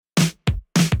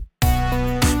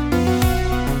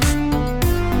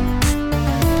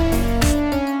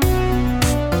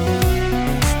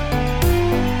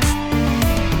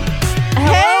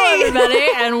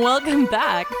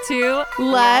back to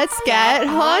Let's Get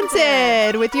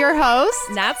Haunted with your hosts,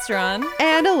 Natstron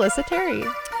and Alyssa Terry.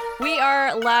 We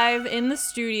are live in the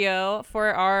studio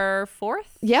for our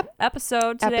fourth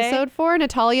episode today. Episode 4,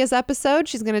 Natalia's episode.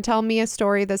 She's going to tell me a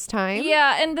story this time.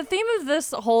 Yeah, and the theme of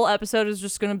this whole episode is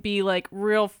just going to be like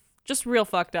real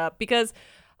fucked up because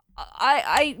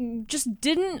I just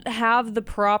didn't have the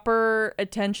proper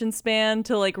attention span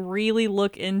to like really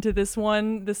look into this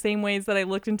one the same ways that I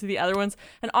looked into the other ones.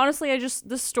 And honestly,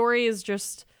 this story is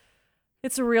just,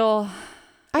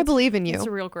 I believe in you. It's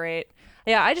a real great.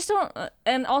 Yeah, I just don't,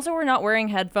 and also we're not wearing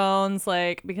headphones,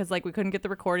 like, because, like, we couldn't get the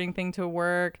recording thing to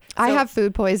work. So I have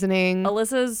food poisoning.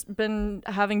 Alyssa's been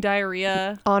having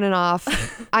diarrhea. On and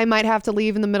off. I might have to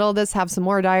leave in the middle of this, have some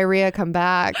more diarrhea, come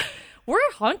back. We're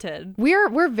haunted.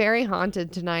 We're very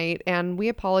haunted tonight, and we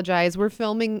apologize. We're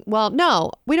filming, well,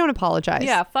 no, we don't apologize.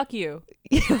 Yeah, fuck you.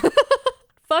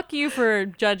 Fuck you for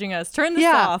judging us. Turn this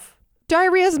off.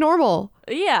 Diarrhea is normal.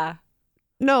 Yeah.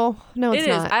 No, it's not. It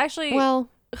is. I actually... Well...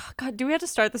 God, do we have to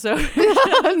start this over?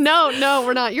 No,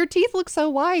 we're not. Your teeth look so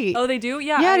white. Oh, they do?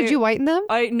 Yeah. Yeah, did you whiten them?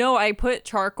 I put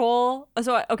charcoal.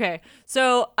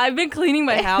 So I've been cleaning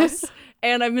my house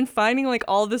and I've been finding like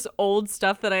all this old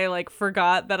stuff that I like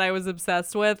forgot that I was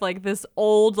obsessed with. Like this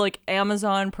old like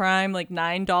Amazon Prime like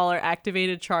 $9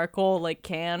 activated charcoal like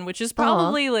can, which is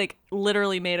probably like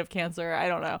literally made of cancer. I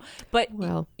don't know. But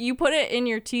you put it in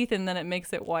your teeth and then it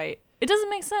makes it white. It doesn't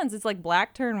make sense. It's like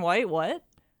black turn white. What?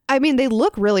 I mean, they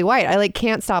look really white. I like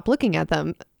can't stop looking at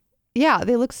them. Yeah,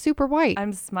 they look super white.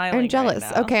 I'm smiling. I'm jealous.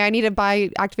 Right now. Okay, I need to buy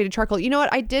activated charcoal. You know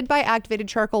what? I did buy activated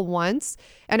charcoal once,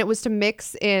 and it was to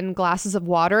mix in glasses of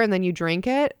water, and then you drink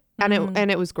it, and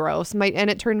it was gross. And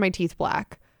it turned my teeth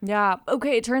black. Yeah.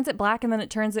 Okay. It turns it black, and then it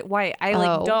turns it white. I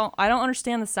don't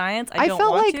understand the science. I don't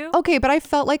felt want like to. Okay, but I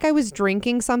felt like I was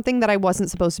drinking something that I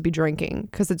wasn't supposed to be drinking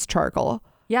because it's charcoal.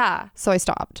 Yeah. So I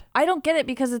stopped. I don't get it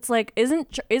because it's like,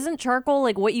 isn't charcoal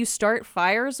like what you start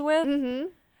fires with? Mm-hmm.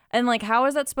 And like, how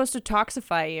is that supposed to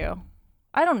toxify you?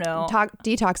 I don't know.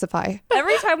 Detoxify.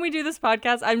 Every time we do this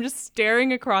podcast, I'm just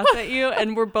staring across at you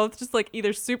and we're both just like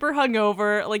either super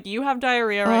hungover, like you have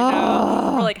diarrhea right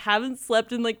now, or like haven't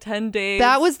slept in like 10 days.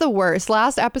 That was the worst.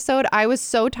 Last episode, I was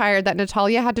so tired that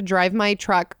Natalia had to drive my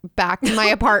truck back to my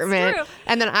apartment.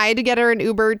 And then I had to get her an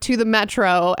Uber to the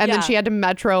metro and then she had to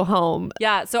metro home.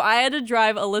 Yeah. So I had to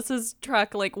drive Alyssa's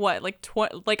truck like what?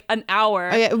 Like an hour.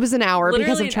 Oh, yeah, it was an hour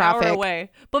because of traffic. An hour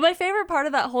away. But my favorite part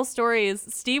of that whole story is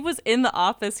Steve was in the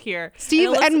office here.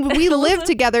 Steve, and we lived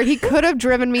together. He could have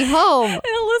driven me home. And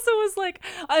Alyssa was like,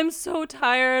 I'm so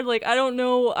tired. Like, I don't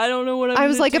know what I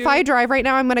was like, do. If I drive right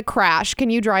now, I'm going to crash. Can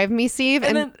you drive me, Steve?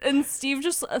 And Steve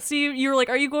you were like,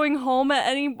 are you going home at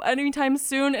any time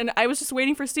soon? And I was just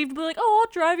waiting for Steve to be like, oh,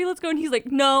 I'll drive you. Let's go. And he's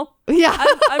like, no. Yeah.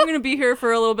 I'm going to be here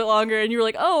for a little bit longer. And you were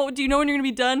like, oh, do you know when you're going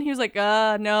to be done? He was like,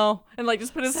 no. And like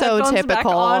just put his headphones back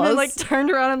on and like turned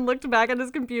around and looked back at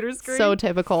his computer screen. So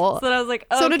typical. So then I was like,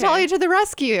 okay. So Natalia to the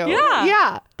rescue.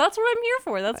 Yeah. That's what I'm here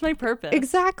for. That's my purpose.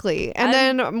 Exactly. And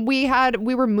then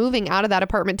we were moving out of that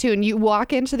apartment too. And you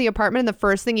walk into the apartment and the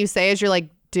first thing you say is you're like,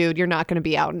 dude, you're not going to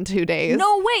be out in 2 days.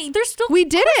 No way. There's still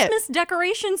Christmas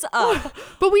decorations up.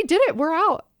 But we did it. We're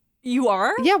out. You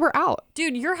are? Yeah, we're out.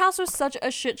 Dude, your house was such a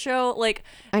shit show. Like,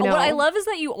 I know. What I love is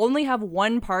that you only have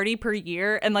one party per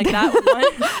year, and like that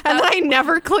one, and I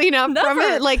never clean up from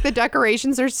it. Like the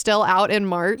decorations are still out in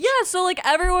March. Yeah, so like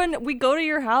we go to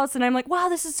your house, and I'm like, wow,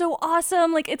 this is so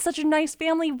awesome. Like, it's such a nice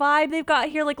family vibe they've got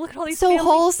here. Like, look at all these so family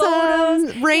wholesome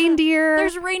photos. reindeer.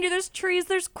 There's reindeer, there's trees,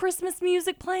 there's Christmas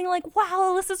music playing. Like,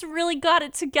 wow, Alyssa's really got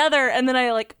it together. And then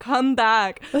I like come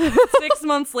back 6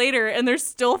 months later, and there's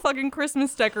still fucking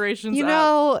Christmas decorations. You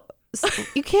know.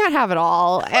 You can't have it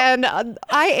all. And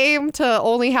I aim to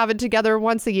only have it together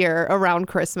once a year around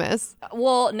Christmas.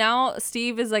 Well, now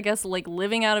Steve is, I guess, like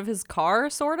living out of his car,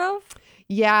 sort of.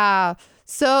 Yeah.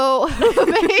 So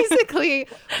basically,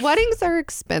 weddings are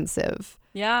expensive.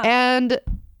 Yeah. And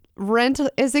rent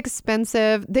is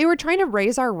expensive. They were trying to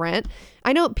raise our rent.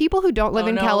 I know people who don't live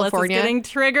in California. It's getting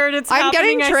triggered. I'm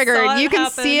getting triggered. You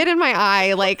can see it in my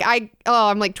eye. Like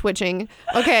I'm like twitching.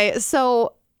 Okay.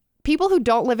 So people who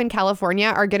don't live in California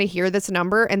are going to hear this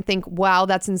number and think, wow,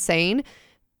 that's insane.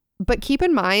 But keep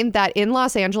in mind that in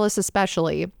Los Angeles,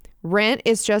 especially, rent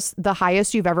is just the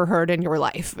highest you've ever heard in your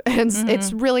life. And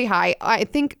it's really high. I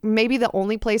think maybe the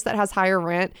only place that has higher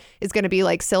rent is going to be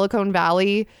like Silicon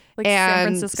Valley like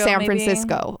and San Maybe?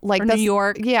 Francisco. Like or New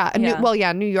York. Yeah.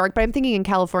 New York. But I'm thinking in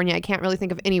California, I can't really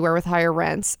think of anywhere with higher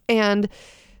rents. And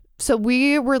so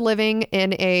we were living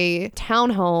in a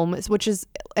townhome, which is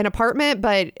an apartment,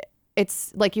 but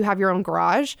it's like you have your own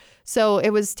garage. So it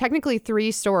was technically 3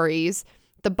 stories.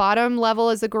 The bottom level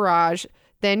is a garage.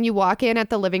 Then you walk in at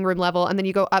the living room level, and then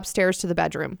you go upstairs to the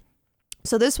bedroom.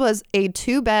 So this was a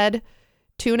 2-bed,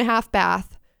 2.5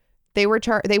 bath. They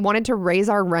wanted to raise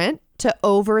our rent to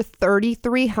over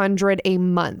 $3,300 a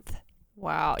month.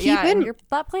 Wow.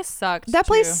 That place sucked. That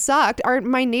place sucked.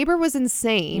 My neighbor was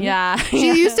insane. Yeah. She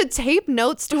used to tape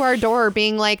notes to our door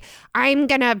being like, I'm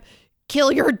going to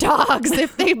kill your dogs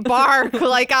if they bark.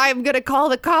 Like, I'm going to call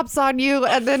the cops on you.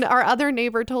 And then our other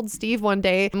neighbor told Steve one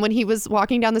day when he was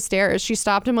walking down the stairs, she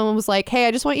stopped him and was like, hey,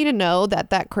 I just want you to know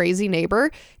that crazy neighbor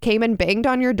came and banged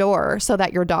on your door so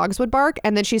that your dogs would bark.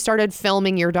 And then she started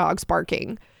filming your dogs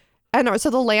barking. And so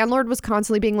the landlord was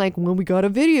constantly being like, well, we got a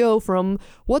video from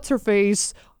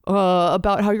what's-her-face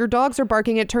about how your dogs are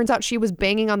barking. It turns out she was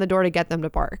banging on the door to get them to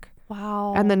bark.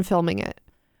 Wow. And then filming it.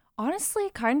 Honestly,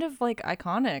 kind of like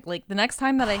iconic. Like the next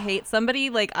time that I hate somebody,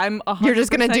 like I'm 100% You're just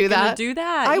going to do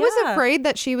that? I was Yeah. afraid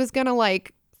that she was going to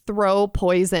like throw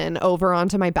poison over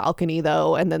onto my balcony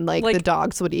though. And then like the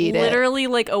dogs would eat it. Literally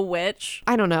like a witch.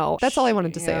 I don't know. That's all I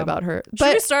wanted to say about her.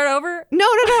 Should we start over? No.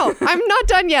 I'm not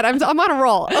done yet. I'm on a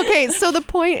roll. Okay, so the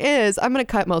point is, I'm going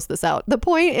to cut most of this out. The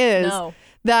point is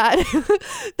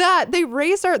that they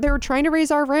were trying to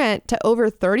raise our rent to over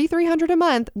 $3,300 a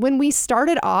month. When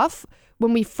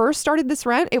we first started this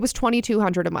rent, it was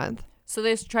 $2,200 a month. So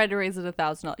they tried to raise it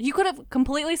 $1,000. You could have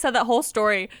completely said that whole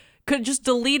story. Could just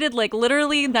deleted like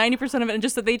literally 90% of it and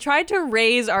just said they tried to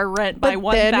raise our rent by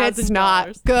 $1,000. Then it's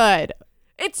not good.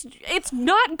 It's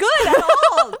not good at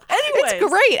all. Anyways. It's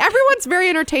great. Everyone's very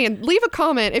entertained. Leave a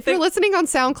comment. If you're listening on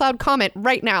SoundCloud, comment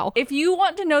right now. If you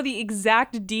want to know the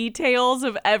exact details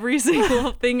of every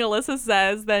single thing Alyssa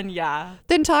says, then yeah.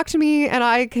 Then talk to me and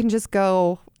I can just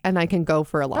go and I can go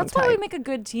for a long time. That's why we make a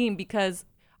good team, because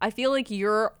I feel like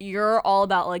you're all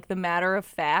about like the matter of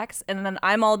facts, and then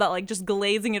I'm all about like just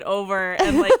glazing it over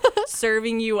and like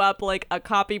serving you up like a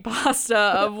copy pasta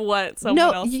of what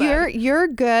someone else said. You're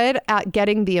good at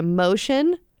getting the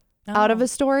emotion out of a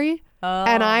story,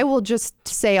 and I will just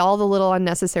say all the little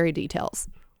unnecessary details.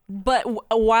 But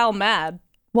while mad.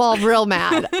 Well, real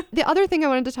mad. The other thing I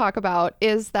wanted to talk about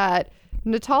is that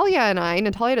Natalia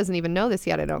doesn't even know this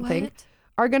yet, I don't think,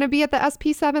 are going to be at the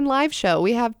SP7 live show.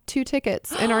 We have 2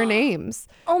 tickets in our names.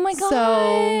 Oh my God.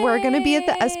 So we're going to be at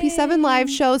the SP7 live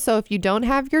show. So if you don't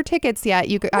have your tickets yet,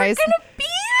 you guys... We're going to be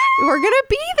there. We're going to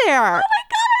be there. Oh my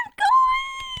God, I'm going.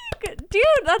 Dude,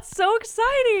 that's so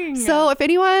exciting. So if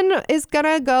anyone is going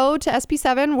to go to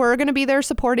SP7, we're going to be there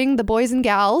supporting the boys and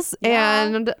gals. Yeah.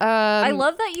 And I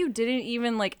love that you didn't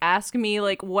even like ask me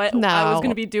like what I was going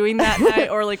to be doing that night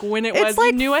or like when it was.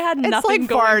 Like, you knew I had nothing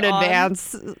going on. It's like far in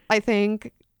advance, I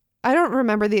think. I don't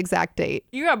remember the exact date.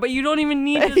 Yeah, but you don't even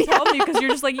need to tell me because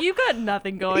you're just like, you got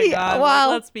nothing going on. Well,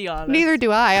 like, let's be honest. Neither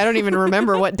do I. I don't even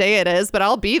remember what day it is, but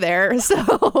I'll be there.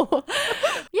 So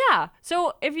yeah.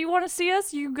 So if you want to see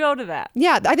us, you go to that.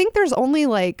 Yeah, I think there's only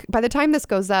like, by the time this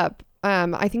goes up,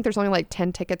 I think there's only like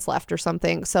 10 tickets left or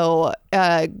something. So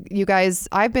you guys,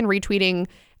 I've been retweeting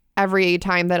every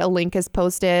time that a link is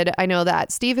posted. I know that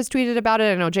Steve has tweeted about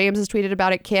it. I know James has tweeted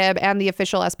about it. Kib and the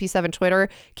official SP7 Twitter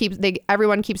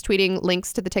everyone keeps tweeting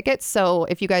links to the tickets. So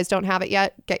if you guys don't have it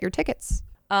yet, get your tickets.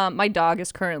 My dog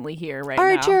is currently here right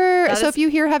Archer. now. So if you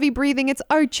hear heavy breathing, it's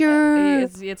Archer.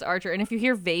 It's Archer. And if you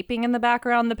hear vaping in the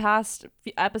background, the past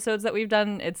episodes that we've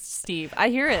done, it's Steve. I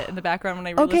hear it in the background when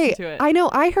I listen to it. I know.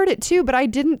 I heard it too, but I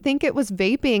didn't think it was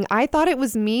vaping. I thought it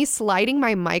was me sliding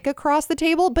my mic across the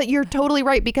table, but you're totally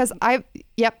right because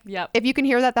Yep. If you can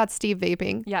hear that, that's Steve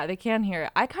vaping. Yeah, they can hear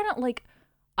it.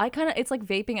 It's like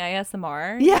vaping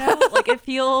ASMR. Yeah. You know? Like it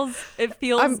feels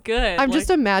good. I'm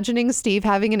just imagining Steve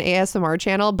having an ASMR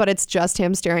channel, but it's just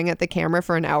him staring at the camera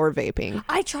for an hour vaping.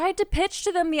 I tried to pitch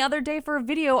to them the other day for a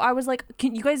video. I was like,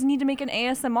 you guys need to make an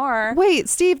ASMR. Wait,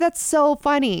 Steve, that's so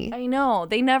funny. I know.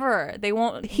 They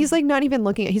won't. He's like not even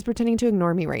looking he's pretending to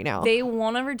ignore me right now. They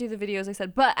won't ever do the videos I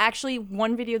said. But actually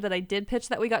one video that I did pitch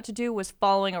that we got to do was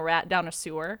following a rat down a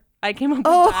sewer. I came up with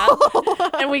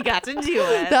that, and we got to do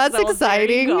it. That's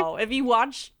exciting. There you go. If you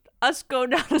watch us go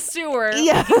down a sewer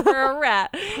for a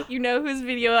rat, you know whose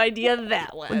video idea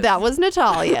that was. That was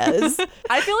Natalia's.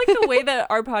 I feel like the way that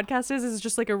our podcast is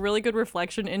just like a really good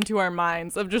reflection into our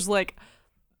minds of just like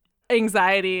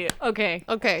anxiety. Okay.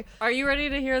 Are you ready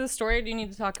to hear the story, or do you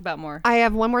need to talk about more? I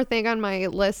have one more thing on my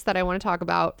list that I want to talk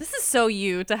about. This is so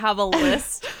you to have a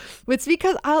list. It's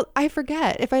because I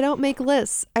forget. If I don't make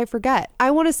lists, I forget.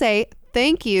 I want to say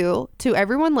thank you to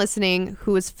everyone listening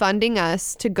who is funding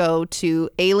us to go to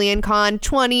AlienCon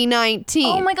 2019.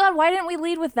 Oh my God, why didn't we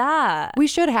lead with that? We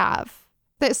should have.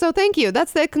 So thank you.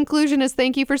 That's the conclusion is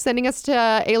thank you for sending us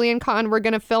to Alien Con. We're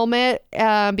going to film it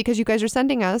because you guys are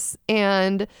sending us.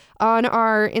 And on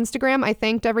our Instagram, I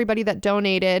thanked everybody that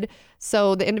donated.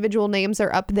 So the individual names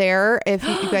are up there if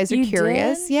you guys are You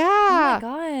curious. did? Yeah.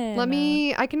 Oh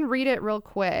my God. I can read it real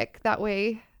quick. That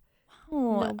way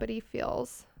Oh, nobody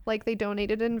feels like they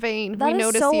donated in vain. that We is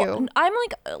notice so, you. I'm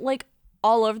like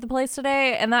all over the place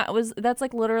today, and that's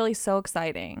like literally so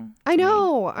exciting. I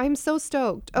know. I'm so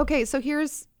stoked. Okay, so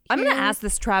I'm gonna ask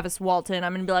this Travis Walton.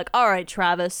 I'm gonna be like, all right,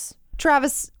 Travis,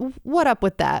 what up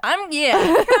with that?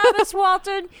 Travis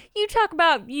Walton. You talk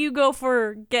about you go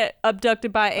for get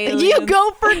abducted by aliens. You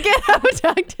go for get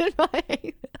abducted by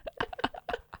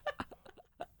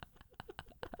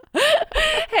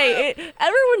Hey,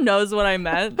 everyone knows what I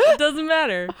meant. It doesn't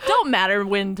matter. Don't matter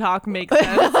when talk makes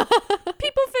sense.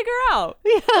 People figure out.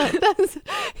 Yeah,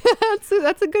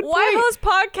 that's a good Why point. host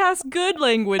podcast good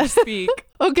language speak?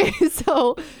 Okay,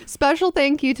 so special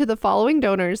thank you to the following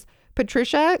donors: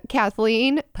 Patricia,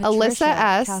 Kathleen, Alyssa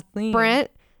S, Kathleen,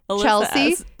 Brent, Alyssa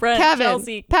Chelsea, S, Brent, Kevin,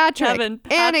 Chelsea, Patrick, Kevin,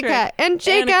 Annika, and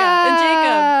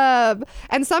Jacob.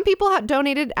 And some people have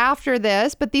donated after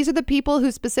this, but these are the people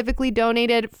who specifically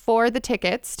donated for the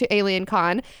tickets to Alien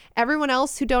Con. Everyone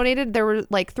else who donated, there were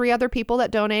like 3 other people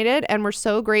that donated, and we're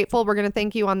so grateful. We're going to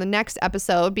thank you on the next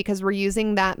episode because we're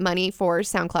using that money for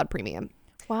SoundCloud Premium.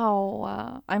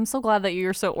 Wow. I'm so glad that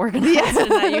you're so organized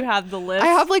and that you have the list. I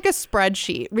have like a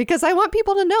spreadsheet because I want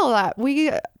people to know that we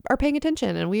are paying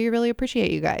attention and we really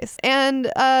appreciate you guys. And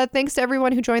thanks to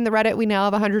everyone who joined the Reddit. We now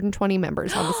have 120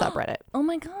 members on the subreddit. Oh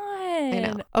my God. I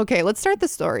know. Okay, let's start the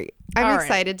story. I'm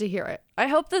excited to hear it. I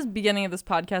hope this beginning of this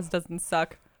podcast doesn't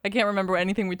suck. I can't remember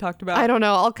anything we talked about. I don't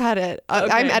know. I'll cut it.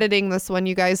 Okay. I'm editing this one,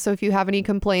 you guys. So if you have any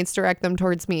complaints, direct them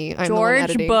towards me. I'm the one George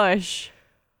editing. Bush.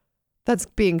 That's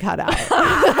being cut out.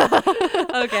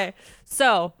 Okay.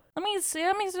 So let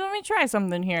me try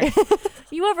something here.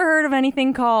 You ever heard of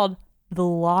anything called the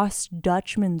Lost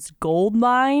Dutchman's Gold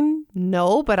Mine?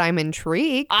 No, but I'm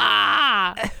intrigued.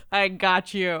 I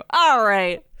got you. All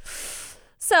right.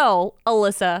 So,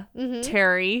 Alyssa,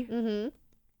 Terry,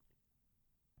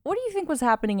 what do you think was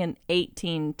happening in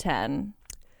 1810?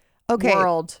 Okay.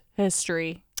 World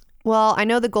history. Well, I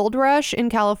know the gold rush in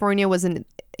California was in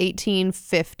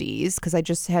 1850s because I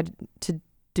just had to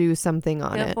do something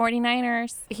on Go it.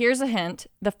 49ers. Here's a hint.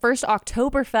 The first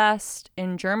Oktoberfest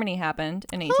in Germany happened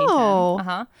in 1810. Oh.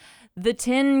 Uh-huh. The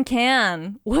tin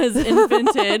can was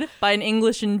invented by an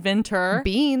English inventor.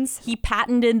 Beans. He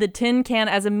patented the tin can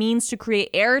as a means to create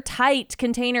airtight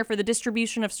container for the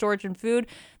distribution of storage and food.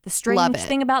 The strange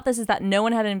thing about this is that no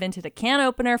one had invented a can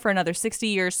opener for another 60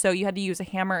 years, so you had to use a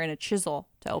hammer and a chisel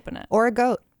to open it. Or a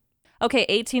goat. Okay,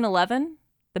 1811,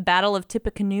 the Battle of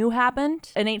Tippecanoe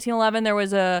happened. In 1811, there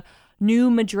was a New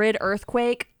Madrid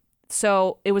earthquake.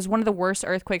 So it was one of the worst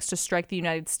earthquakes to strike the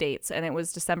United States, and it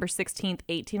was December 16th,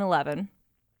 1811.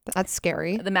 That's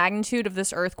scary. The magnitude of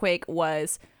this earthquake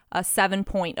was a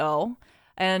 7.0,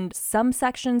 and some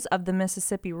sections of the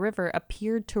Mississippi River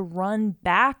appeared to run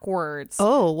backwards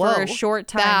for a short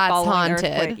time That's following haunted.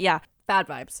 the earthquake. Yeah, bad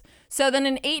vibes. So then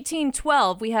in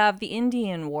 1812, we have the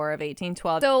Indian War of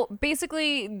 1812. So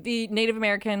basically the Native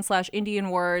American / Indian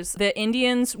wars, the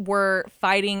Indians were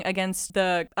fighting against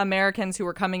the Americans who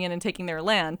were coming in and taking their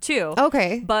land too.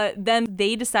 Okay. But then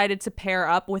they decided to pair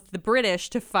up with the British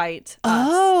to fight us.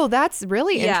 Oh, that's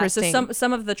really interesting. Yeah, so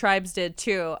some of the tribes did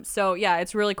too. So yeah,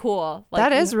 it's really cool. Like,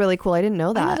 that is really cool. I didn't know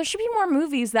I know, that. there should be more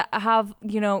movies that have,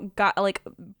 got like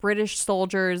British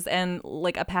soldiers and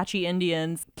like Apache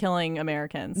Indians killing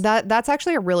Americans. That's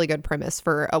actually a really good premise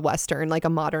for a Western, like a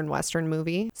modern Western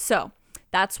movie. So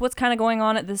that's what's kind of going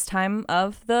on at this time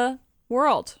of the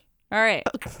world. All right.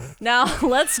 Now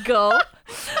let's go.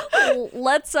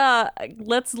 Let's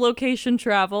location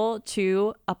travel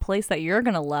to a place that you're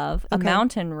going to love, a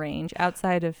mountain range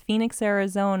outside of Phoenix,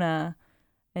 Arizona.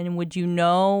 And would you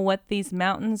know what these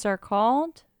mountains are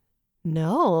called?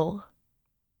 No.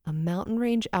 A mountain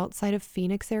range outside of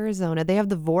Phoenix, Arizona. They have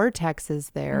the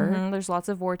vortexes there. There's lots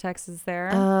of vortexes there.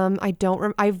 I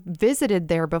don't. I've visited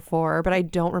there before, but I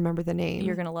don't remember the name.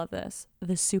 You're gonna love this.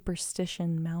 The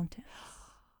Superstition Mountains.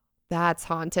 That's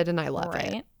haunted, and I love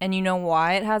it. And you know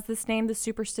why it has this name, the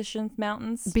Superstition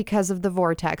Mountains? Because of the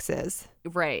vortexes.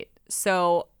 Right.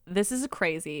 So this is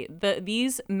crazy.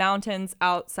 These mountains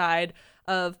outside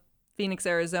of Phoenix,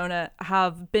 Arizona,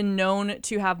 have been known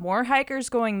to have more hikers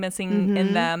going missing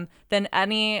in them than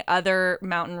any other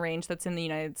mountain range that's in the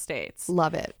United States.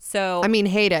 Love it. So, I mean,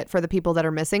 hate it for the people that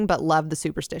are missing, but love the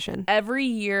superstition. every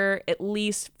year, at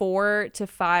least 4 to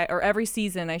 5, or every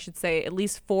season, I should say, at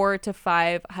least 4 to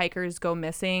 5 hikers go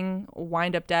missing,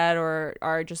 wind up dead, or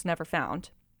are just never found.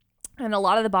 And a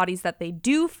lot of the bodies that they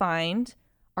do find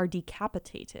are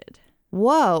decapitated.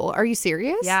 Whoa, are you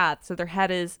serious? Yeah, so their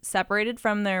head is separated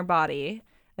from their body.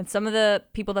 And some of the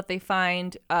people that they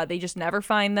find, they just never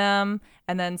find them.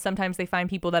 And then sometimes they find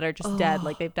people that are just dead,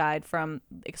 like they've died from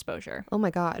exposure. Oh my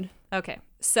God. Okay,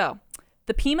 so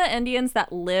the Pima Indians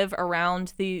that live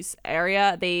around this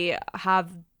area, they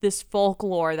have this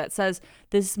folklore that says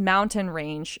this mountain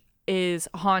range is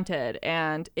haunted,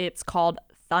 and it's called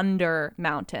Thunder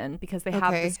Mountain because they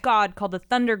have this god called the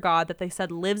Thunder God that they said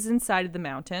lives inside of the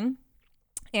mountain.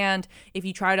 And if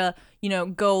you try to,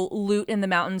 go loot in the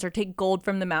mountains or take gold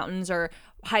from the mountains or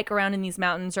hike around in these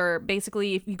mountains, or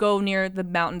basically if you go near the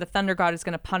mountain, the Thunder God is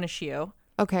going to punish you.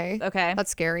 Okay. Okay.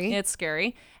 That's scary. It's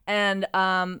scary. And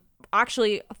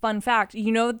actually, fun fact,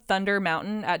 Thunder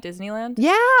Mountain at Disneyland?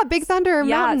 Yeah, Big Thunder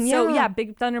Mountain. So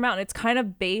Big Thunder Mountain. It's kind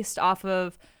of based off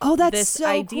of that's this so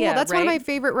idea. Cool. That's right? one of my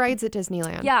favorite rides at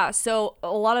Disneyland. Yeah, so a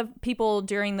lot of people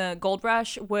during the gold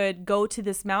rush would go to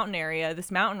this mountain area, this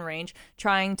mountain range,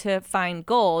 trying to find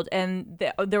gold, and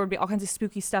there would be all kinds of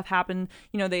spooky stuff happen.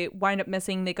 They wind up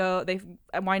missing, they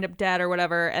wind up dead or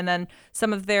whatever, and then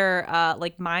some of their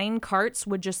mine carts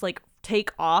would just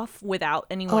take off without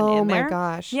anyone in there. Oh my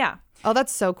gosh. Yeah. Oh,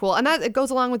 that's so cool. And that it goes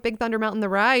along with Big Thunder Mountain, the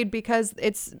ride, because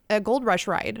it's a gold rush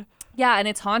ride. Yeah, and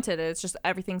it's haunted. It's just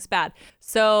everything's bad.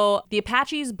 So the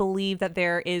Apaches believe that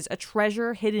there is a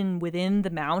treasure hidden within the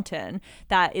mountain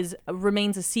that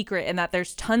remains a secret, and that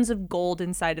there's tons of gold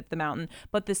inside of the mountain.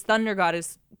 But this Thunder God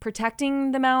is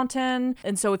protecting the mountain,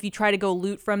 and so if you try to go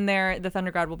loot from there, the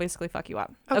Thunder God will basically fuck you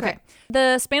up. Okay.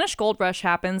 The Spanish gold rush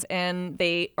happens, and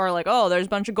they are like, oh, there's a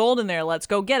bunch of gold in there, let's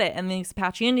go get it. And these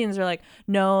Apache Indians are like,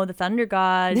 no, the Thunder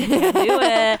God, you can't do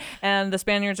it. And the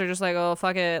Spaniards are just like, oh,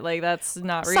 fuck it, that's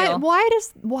not real.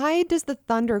 Why does the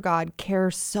Thunder God care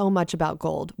so much about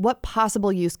gold? What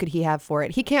possible use could he have for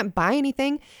it? He can't buy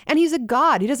anything, and he's a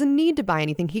god. He doesn't need to buy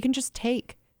anything. He can just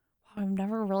take. I've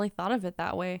never really thought of it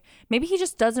that way. Maybe he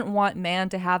just doesn't want man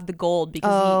to have the gold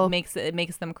because it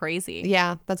makes them crazy.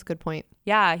 Yeah, that's a good point.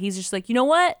 Yeah, he's just like, you know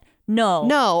what?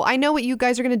 No, I know what you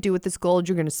guys are going to do with this gold.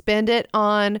 You're going to spend it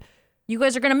on... You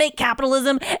guys are going to make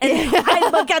capitalism and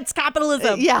fight against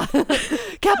capitalism. Yeah.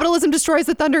 Capitalism destroys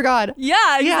the Thunder God.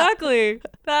 Yeah, exactly.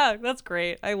 That's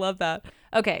great. I love that.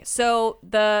 Okay, so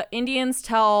the Indians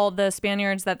tell the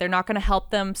Spaniards that they're not going to help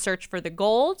them search for the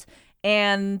gold.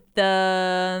 And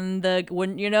the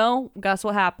wouldn't you know, guess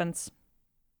what happens?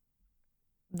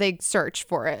 They search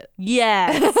for it.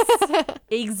 Yes,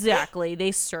 exactly.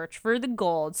 They search for the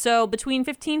gold. So between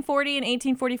 1540 and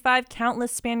 1845,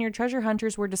 countless Spaniard treasure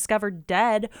hunters were discovered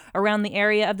dead around the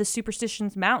area of the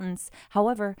Superstitions Mountains.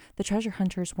 However, the treasure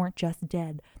hunters weren't just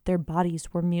dead. Their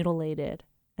bodies were mutilated,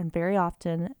 and very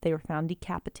often they were found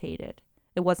decapitated.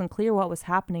 It wasn't clear what was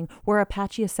happening. Were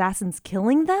Apache assassins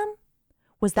killing them?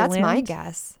 That's my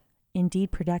guess.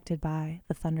 Indeed protected by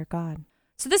the Thunder God.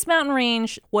 So this mountain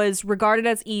range was regarded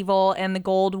as evil, and the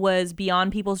gold was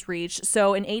beyond people's reach.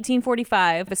 So in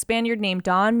 1845, a Spaniard named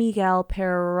Don Miguel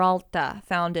Peralta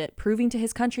found it, proving to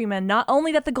his countrymen not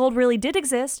only that the gold really did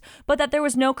exist, but that there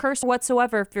was no curse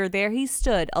whatsoever, for there he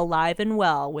stood, alive and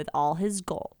well, with all his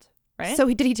gold. Right? So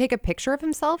did he take a picture of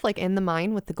himself in the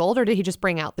mine with the gold, or did he just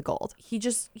bring out the gold? He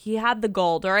had the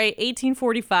gold. All right,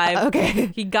 1845.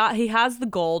 Okay. He has the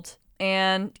gold,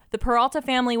 and the Peralta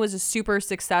family was a super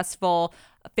successful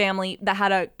family that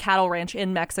had a cattle ranch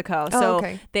in Mexico. So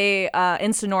they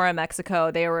in Sonora, Mexico,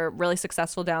 they were really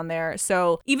successful down there.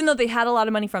 So even though they had a lot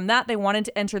of money from that, they wanted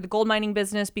to enter the gold mining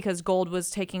business because gold was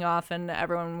taking off and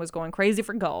everyone was going crazy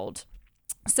for gold.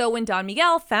 So when Don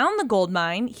Miguel found the gold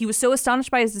mine, he was so astonished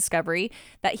by his discovery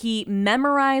that he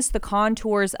memorized the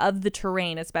contours of the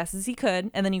terrain as best as he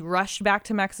could, and then he rushed back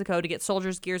to Mexico to get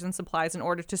soldiers, gears, and supplies in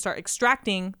order to start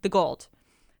extracting the gold.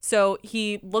 So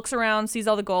he looks around, sees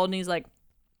all the gold, and he's like,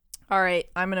 all right,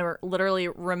 I'm going to literally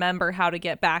remember how to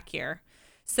get back here.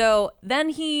 So then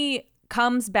he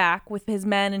comes back with his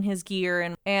men and his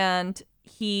gear, and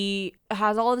he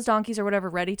has all of his donkeys or whatever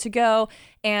ready to go,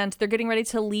 and they're getting ready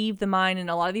to leave the mine, and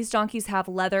a lot of these donkeys have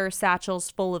leather satchels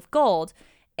full of gold.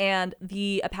 and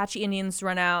the Apache Indians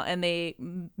run out and they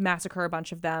massacre a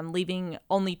bunch of them, leaving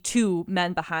only 2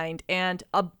 men behind. And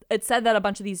it said that a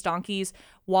bunch of these donkeys,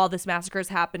 while this massacre is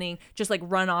happening, just like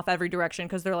run off every direction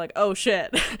because they're like, oh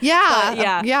shit. Yeah.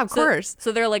 But, yeah, of course.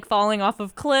 So they're like falling off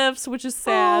of cliffs, which is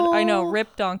sad. I know,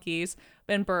 rip donkeys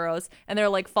and burros, and they're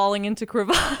like falling into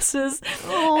crevasses,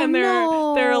 and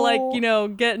they're like, you know,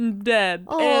 getting dead.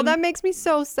 Oh, and that makes me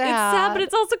so sad. it's sad, but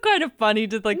it's also kind of funny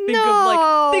to like think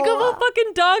of a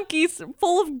fucking donkey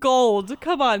full of gold.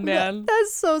 Come on, man.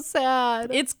 That's so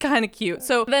sad. It's kind of cute.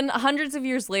 So then hundreds of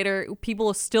years later,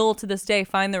 people still to this day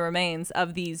find the remains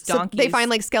of these donkeys. So they find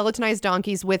like skeletonized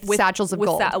donkeys with satchels of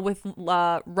gold. With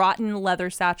rotten leather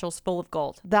satchels full of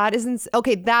gold. That is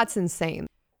okay, that's insane.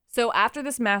 So after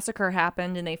this massacre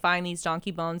happened and they find these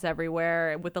donkey bones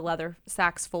everywhere with the leather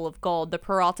sacks full of gold, the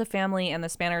Peralta family and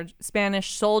the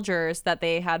Spanish soldiers that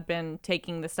they had been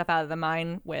taking the stuff out of the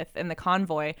mine with in the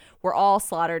convoy were all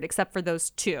slaughtered except for those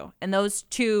 2. And those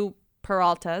 2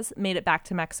 Peraltas made it back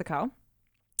to Mexico.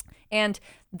 And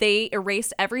they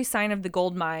erased every sign of the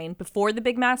gold mine before the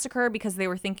big massacre because they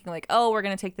were thinking like, oh, we're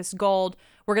going to take this gold.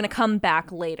 We're going to come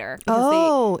back later.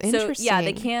 Interesting. So, yeah,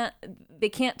 they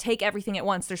can't take everything at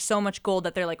once. There's so much gold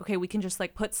that they're like, okay, we can just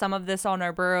like put some of this on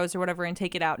our burros or whatever and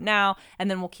take it out now,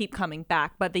 and then we'll keep coming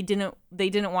back. But they didn't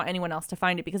want anyone else to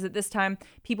find it because at this time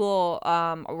people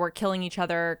were killing each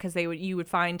other because you would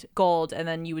find gold and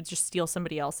then you would just steal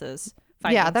somebody else's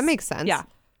findings. Yeah, that makes sense. Yeah.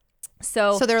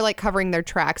 So they're like covering their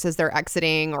tracks as they're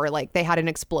exiting, or like they had an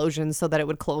explosion so that it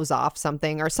would close off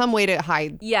something or some way to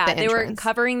hide the entrance. They were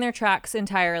covering their tracks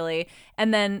entirely.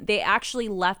 And then they actually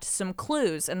left some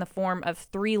clues in the form of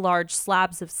 3 large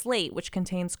slabs of slate, which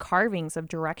contains carvings of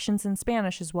directions in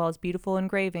Spanish as well as beautiful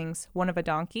engravings. One of a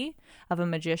donkey, of a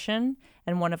magician,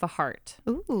 and one of a heart.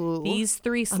 Ooh. These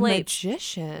 3 slates a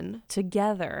magician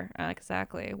together,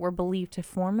 exactly, were believed to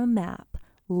form a map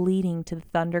leading to the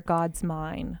Thunder God's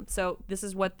mine. So this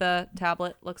is what the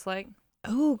tablet looks like.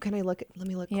 Oh, can I look? Let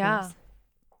me look. Yeah. Close.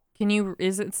 Can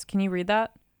you read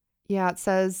that? Yeah, it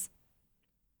says,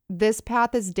 "This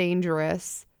path is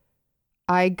dangerous.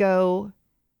 I go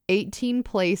 18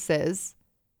 places.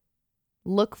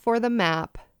 Look for the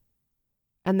map."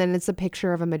 And then it's a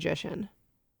picture of a magician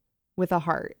with a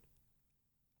heart.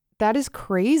 That is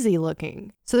crazy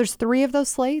looking. So there's 3 of those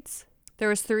slates? There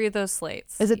was 3 of those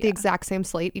slates. Is it the exact same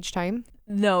slate each time?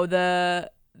 No,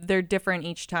 they're different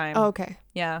each time. Oh, okay.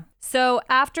 Yeah. So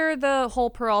after the whole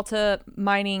Peralta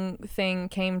mining thing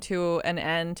came to an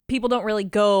end, people don't really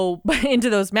go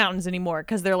into those mountains anymore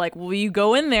because they're like, well, you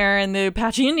go in there and the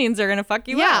Apache Indians are going to fuck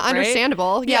you up, right?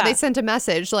 Understandable. Yeah, they sent a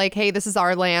message like, hey, this is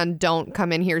our land. Don't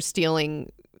come in here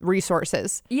stealing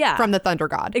resources from the Thunder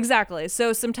God. Exactly.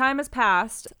 So some time has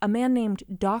passed. A man named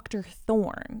Dr.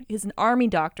 Thorne is an army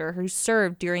doctor who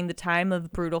served during the time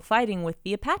of brutal fighting with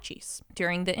the Apaches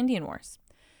during the Indian Wars.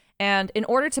 And in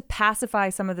order to pacify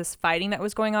some of this fighting that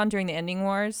was going on during the Indian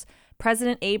Wars,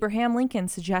 President Abraham Lincoln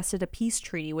suggested a peace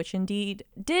treaty, which indeed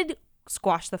did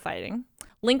squash the fighting.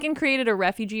 Lincoln created a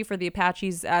refugee for the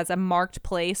Apaches as a marked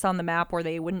place on the map where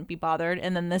they wouldn't be bothered.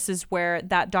 And then this is where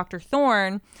that Dr.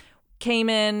 Thorne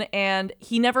came in, and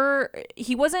he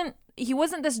wasn't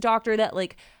this doctor that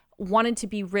like wanted to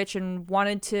be rich and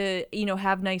wanted to, you know,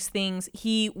 have nice things.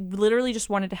 He literally just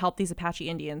wanted to help these Apache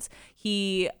Indians.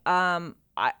 He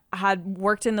had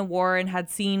worked in the war and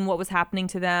had seen what was happening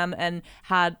to them and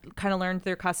had kind of learned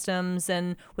their customs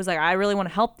and was like, I really want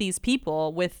to help these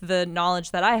people with the knowledge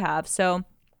that I have. So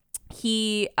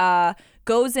he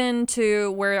goes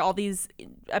into where all these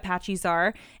Apaches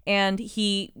are, and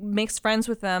he makes friends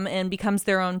with them and becomes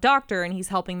their own doctor, and he's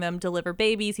helping them deliver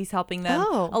babies. He's helping them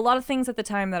a lot of things at the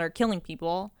time that are killing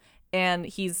people, and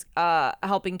he's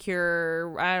helping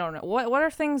cure, I don't know, what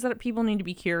are things that people need to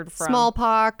be cured from?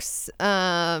 Smallpox.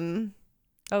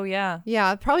 Oh, yeah.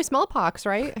 Yeah, probably smallpox,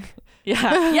 right?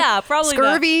 Yeah, probably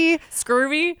Scurvy.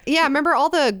 Scurvy? Yeah, remember all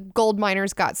the gold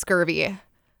miners got scurvy.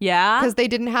 Yeah. Because they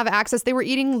didn't have access. They were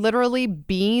eating literally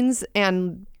beans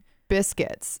and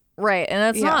biscuits. Right. And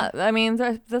that's not, I mean,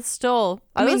 that's still,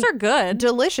 those are good.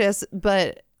 Delicious,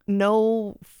 but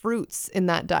no fruits in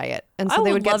that diet. And so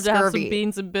they would get scurvy. I would love to have some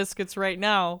beans and biscuits right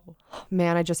now.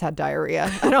 Man, I just had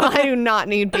diarrhea. I do not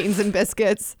need beans and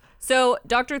biscuits. So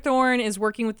Dr. Thorne is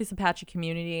working with this Apache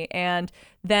community, and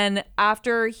then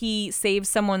after he saves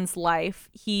someone's life,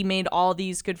 he made all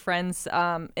these good friends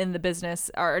in the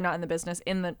business, or not in the business,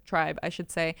 in the tribe, I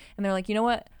should say. And they're like, you know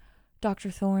what,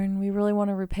 Dr. Thorne, we really want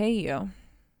to repay you.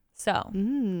 So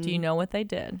do you know what they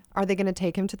did? Are they going to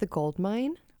take him to the gold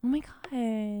mine? Oh my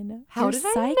God. How You're did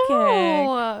psychic. I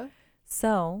know?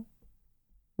 So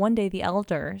one day the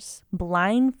elders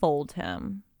blindfold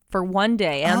him for one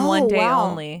day and one day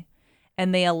only.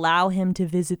 And they allow him to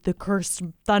visit the cursed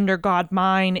Thunder God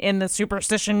mine in the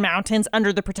Superstition Mountains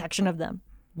under the protection of them.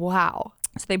 Wow.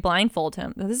 So they blindfold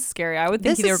him. This is scary. I would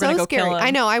think they were going to go kill him.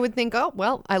 I know. I would think, oh,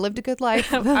 well, I lived a good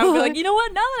life. I would be like, you know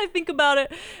what? Now that I think about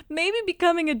it, maybe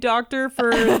becoming a doctor for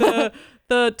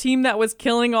the team that was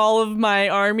killing all of my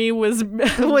army was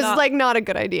not a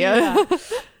good idea. Yeah.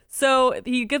 So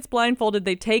he gets blindfolded.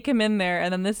 They take him in there.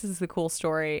 And then this is the cool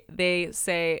story. They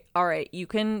say, all right, you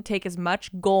can take as much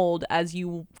gold as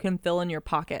you can fill in your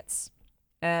pockets.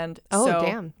 And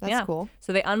damn, that's cool.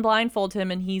 So they unblindfold him,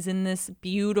 and he's in this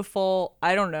beautiful,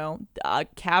 I don't know,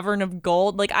 cavern of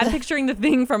gold. Like, I'm picturing the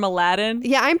thing from Aladdin.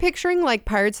 Yeah, I'm picturing like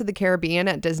Pirates of the Caribbean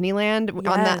at Disneyland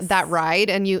on that ride,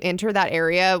 and you enter that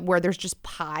area where there's just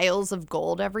piles of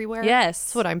gold everywhere. Yes,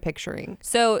 that's what I'm picturing.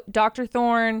 So Dr.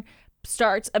 Thorne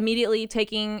starts immediately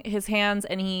taking his hands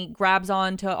and he grabs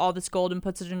onto all this gold and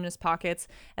puts it in his pockets.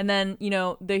 And then, you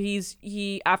know,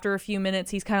 he after a few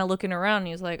minutes, he's kind of looking around and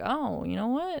he's like, oh, you know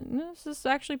what? This is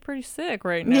actually pretty sick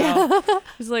right now. Yeah.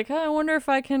 He's like, I wonder if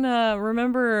I can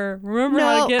remember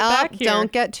how to get back here.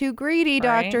 Don't get too greedy,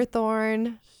 right? Dr.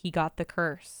 Thorne. He got the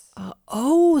curse.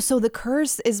 So the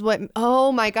curse is what,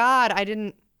 oh my God, I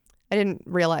didn't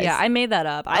realize. Yeah, I made that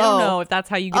up. I don't know if that's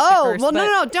how you get the curse. Well,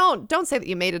 no, don't say that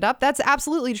you made it up. That's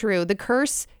absolutely true. The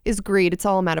curse is greed. It's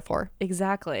all a metaphor.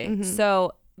 Exactly. Mm-hmm.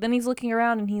 So then he's looking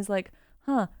around and he's like,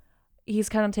 huh. He's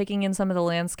kind of taking in some of the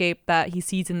landscape that he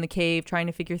sees in the cave, trying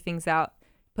to figure things out.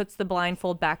 Puts the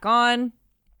blindfold back on.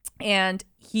 And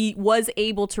he was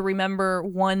able to remember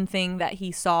one thing that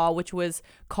he saw, which was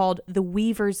called the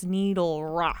Weaver's Needle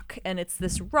Rock. And it's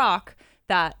this rock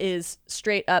that is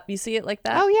straight up. You see it like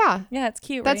that? Oh, yeah. Yeah, it's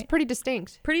cute, That's right? pretty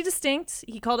distinct. Pretty distinct.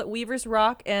 He called it Weaver's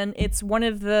Rock, and it's one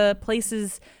of the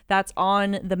places that's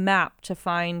on the map to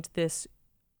find this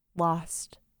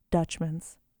lost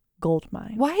Dutchman's gold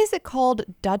mine. Why is it called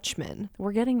Dutchman?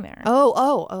 We're getting there.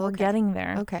 Oh, okay. We're getting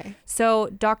there. Okay. So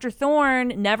Dr. Thorne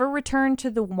never returned to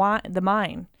the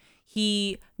mine.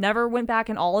 He never went back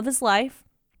in all of his life,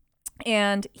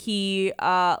 and he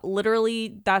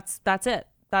literally, that's it.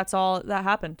 That's all that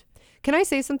happened. Can I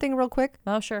say something real quick?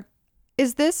 Oh, sure.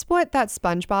 Is this what that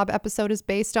SpongeBob episode is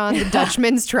based on? The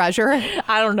Dutchman's treasure?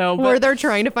 I don't know. Where they're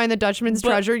trying to find the Dutchman's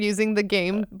treasure using the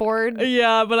game board?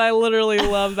 Yeah, but I literally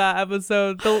love that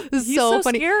episode. He's so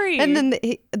funny. Scary. And then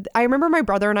I remember my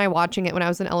brother and I watching it when I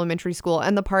was in elementary school,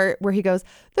 and the part where he goes,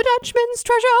 the Dutchman's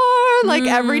treasure! Like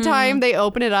every time they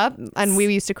open it up, and we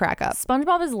used to crack up.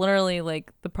 SpongeBob is literally like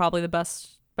probably the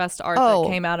best art that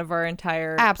came out of our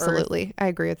entire absolutely Earth. I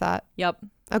agree with that. Yep.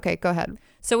 Okay, go ahead.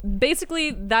 So basically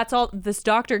that's all. This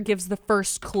doctor gives the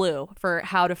first clue for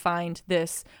how to find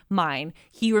this mine.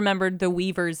 He remembered the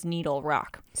Weaver's Needle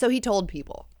Rock. So he told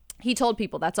people.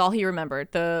 That's all he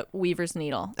remembered, the Weaver's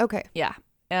Needle. Okay. Yeah.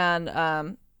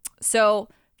 And so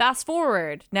fast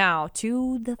forward now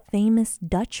to the famous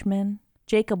Dutchman.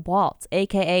 Jacob Waltz,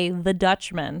 aka the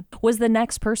Dutchman, was the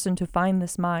next person to find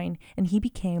this mine, and he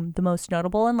became the most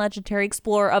notable and legendary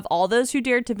explorer of all those who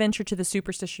dared to venture to the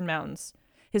Superstition Mountains.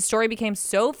 His story became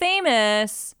so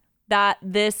famous that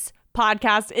this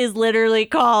podcast is literally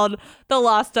called The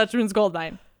Lost Dutchman's Gold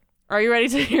Mine. Are you ready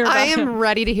to hear about him? I am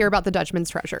ready to hear about the Dutchman's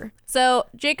treasure. So,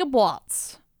 Jacob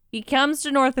Waltz. He comes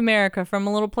to North America from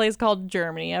a little place called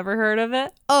Germany. Ever heard of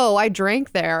it? Oh, I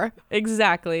drank there.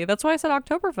 Exactly. That's why I said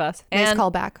Oktoberfest. Nice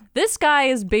callback. This guy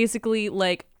is basically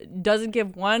like, doesn't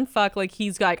give one fuck. Like,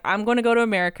 he's like, I'm going to go to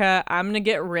America. I'm going to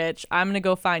get rich. I'm going to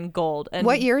go find gold. And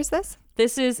what year is this?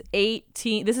 This is in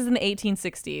the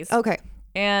 1860s. Okay.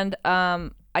 And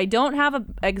I don't have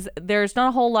there's not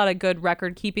a whole lot of good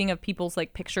record keeping of people's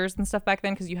like pictures and stuff back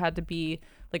then, because you had to be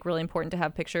like really important to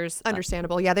have pictures.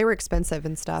 Understandable. Yeah, they were expensive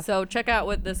and stuff. So check out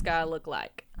what this guy looked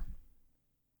like.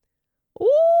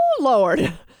 Oh,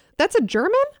 Lord. That's a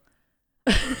German?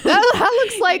 that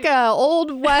looks like a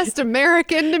old West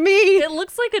American to me. It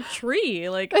looks like a tree.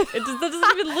 Like that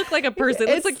doesn't even look like a person.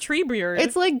 It looks like tree beard.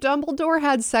 It's like Dumbledore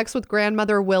had sex with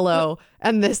grandmother Willow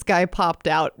and this guy popped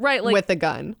out with a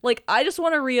gun. Like, I just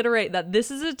want to reiterate that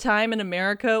this is a time in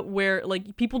America where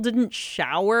like people didn't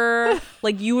shower.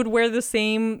 Like, you would wear the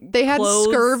same They had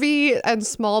clothes. scurvy and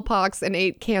smallpox and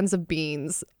 8 cans of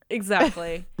beans.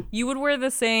 Exactly. You would wear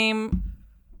the same.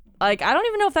 Like, I don't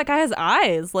even know if that guy has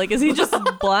eyes. Like, is he just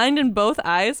blind in both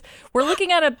eyes? We're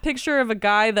looking at a picture of a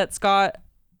guy that's got...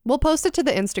 We'll post it to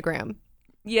the Instagram.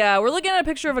 Yeah, we're looking at a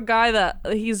picture of a guy that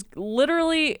he's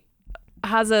literally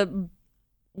has a...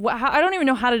 I don't even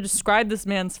know how to describe this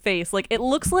man's face. Like, it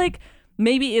looks like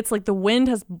maybe it's like the wind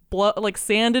has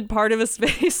sanded part of his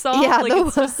face off. Yeah, like,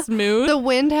 it's just smooth. The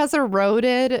wind has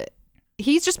eroded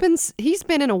he's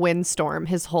been in a windstorm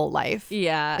his whole life.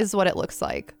 Yeah. Is what it looks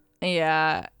like.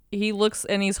 Yeah. He looks,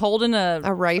 and he's holding a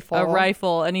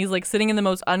rifle, and he's like sitting in the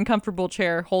most uncomfortable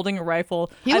chair holding a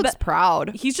rifle. He looks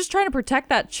proud. He's just trying to protect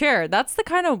that chair. That's the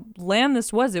kind of land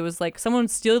this was. It was like someone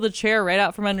steal the chair right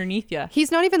out from underneath you.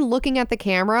 He's not even looking at the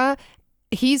camera.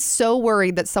 He's so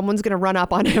worried that someone's going to run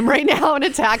up on him right now and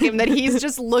attack him that he's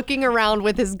just looking around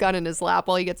with his gun in his lap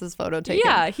while he gets his photo taken.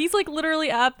 Yeah, he's like literally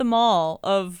at the mall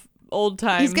of old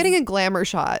times. He's getting a glamour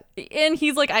shot. And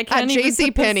he's like, I can't even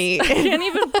JCPenney. I can't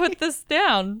even put this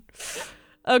down.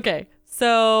 Okay,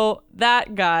 so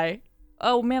that guy.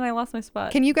 Oh man, I lost my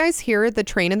spot. Can you guys hear the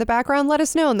train in the background? Let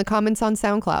us know in the comments on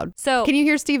SoundCloud. So can you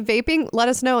hear Steve vaping? Let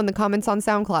us know in the comments on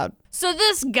SoundCloud. So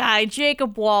this guy,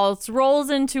 Jacob Waltz, rolls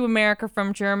into America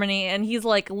from Germany, and he's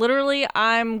like, literally,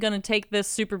 I'm going to take this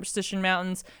Superstition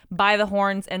Mountains by the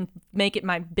horns and make it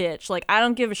my bitch. Like, I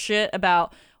don't give a shit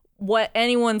about what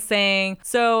anyone's saying.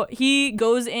 So he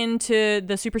goes into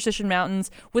the Superstition Mountains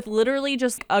with literally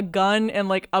just a gun and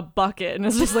like a bucket, and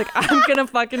it's just like, I'm gonna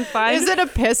fucking find. Is it a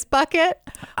piss bucket?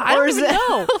 I don't even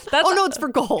know. Oh no, it's for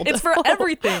gold. It's for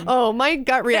everything. Oh, my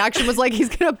gut reaction was like,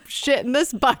 he's gonna shit in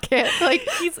this bucket. Like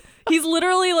he's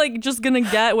literally like just gonna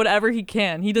get whatever he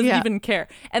can. He doesn't even care.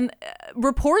 And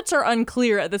reports are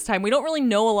unclear at this time. We don't really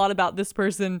know a lot about this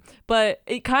person, but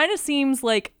it kind of seems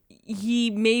like he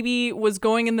maybe was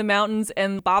going in the mountains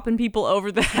and bopping people over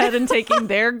the head and taking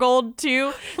their gold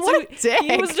too. What a dick.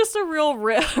 He was just a real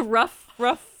rough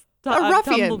ruffian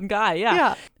tumbled guy.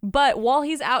 Yeah. But while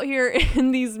he's out here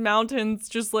in these mountains,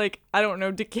 just like, I don't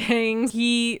know, decaying,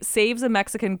 he saves a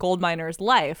Mexican gold miner's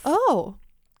life. Oh,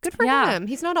 good for him.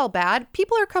 He's not all bad.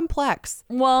 People are complex.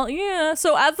 Well, yeah.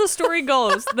 So as the story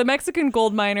goes, the Mexican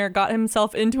gold miner got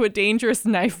himself into a dangerous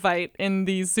knife fight in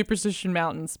these Superstition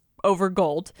Mountains over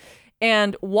gold.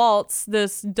 And Waltz,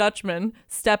 this Dutchman,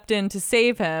 stepped in to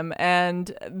save him.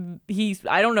 And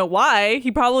I don't know why.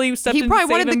 He probably stepped in to save him. He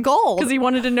probably wanted the gold. Because he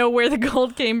wanted to know where the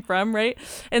gold came from, right?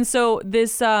 And so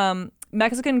this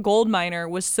Mexican gold miner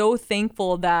was so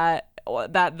thankful that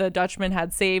the Dutchman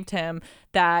had saved him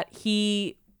that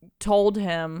he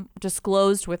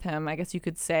disclosed with him, I guess you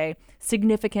could say,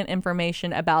 significant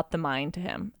information about the mine to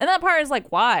him. And that part is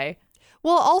like, why?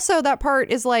 Well, also that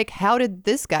part is like, how did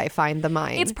this guy find the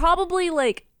mine? It's probably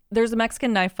like there's a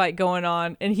Mexican knife fight going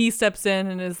on, and he steps in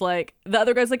and is like, the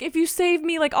other guy's like, if you save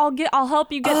me, like I'll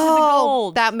help you get to the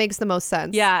gold. That makes the most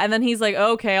sense. Yeah, and then he's like,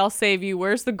 okay, I'll save you.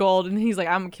 Where's the gold? And he's like,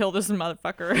 I'm gonna kill this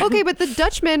motherfucker. Okay, but the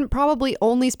Dutchman probably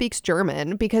only speaks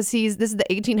German because this is the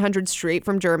 1800s straight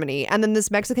from Germany, and then this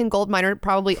Mexican gold miner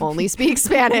probably only speaks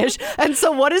Spanish. And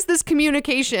so, what is this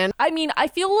communication? I mean, I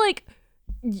feel like,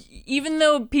 even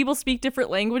though people speak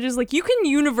different languages, like you can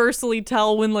universally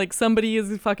tell when like somebody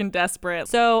is fucking desperate.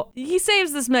 So he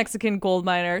saves this Mexican gold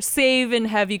miner, save in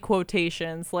heavy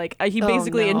quotations. Like he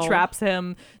basically entraps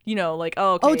him, like,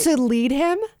 oh, okay. Oh, to lead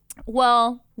him?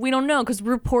 Well, we don't know because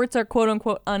reports are quote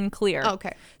unquote unclear.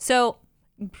 Okay. So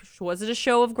was it a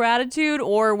show of gratitude,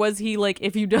 or was he like,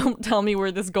 if you don't tell me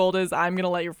where this gold is, I'm going to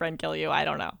let your friend kill you? I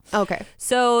don't know. Okay.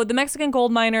 So the Mexican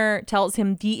gold miner tells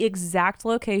him the exact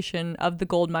location of the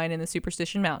gold mine in the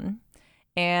Superstition Mountain.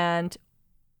 And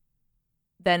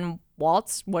then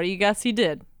Waltz, what do you guess he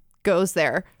did? Goes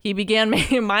there. He began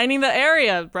mining the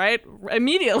area, right?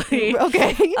 Immediately.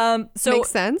 Okay. So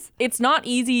makes sense. It's not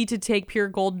easy to take pure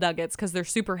gold nuggets because they're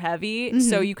super heavy. Mm-hmm.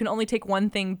 So you can only take one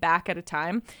thing back at a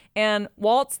time. And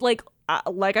Waltz, like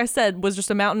I said, was just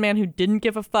a mountain man who didn't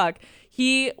give a fuck.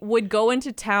 He would go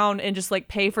into town and just like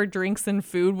pay for drinks and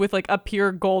food with like a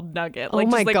pure gold nugget. Like,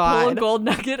 oh my God. Pull a gold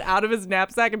nugget out of his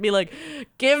knapsack and be like,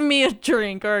 give me a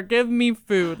drink or give me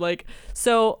food. Like,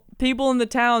 so people in the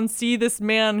town see this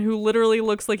man who literally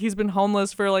looks like he's been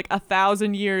homeless for like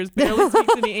 1,000 years, barely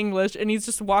speaks any English, and he's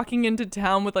just walking into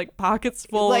town with like pockets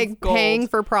full of gold. Like paying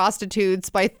for prostitutes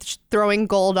by throwing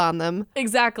gold on them.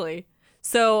 Exactly.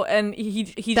 So, and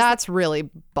he that's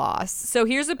really boss. So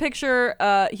here's a picture.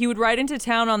 He would ride into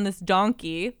town on this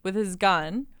donkey with his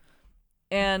gun.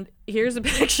 And here's a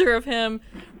picture of him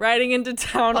riding into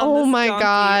town on this donkey.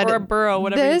 God. Or a burro,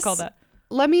 whatever you call that.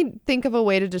 Let me think of a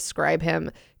way to describe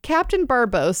him. Captain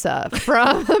Barbossa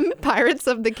from Pirates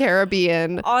of the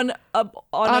Caribbean on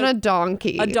a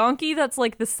donkey. A donkey that's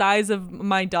like the size of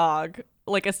my dog.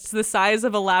 Like it's the size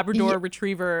of a Labrador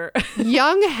retriever.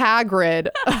 Young Hagrid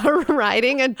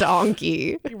riding a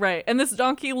donkey. Right. And this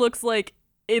donkey looks like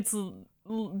it's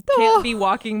can't be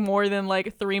walking more than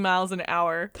like 3 miles an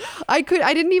hour. I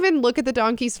didn't even look at the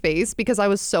donkey's face because I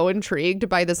was so intrigued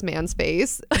by this man's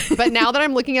face. But now that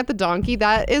I'm looking at the donkey,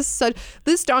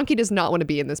 this donkey does not want to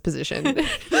be in this position.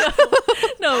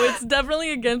 No, it's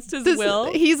definitely against his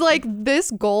will. He's like,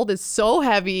 this gold is so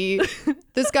heavy.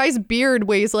 This guy's beard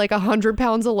weighs like 100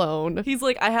 pounds alone. He's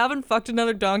like, I haven't fucked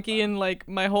another donkey in like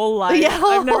my whole life. Yeah.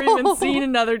 I've never even seen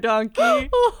another donkey.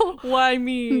 Why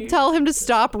me? Tell him to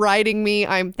stop riding me.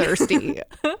 I'm thirsty.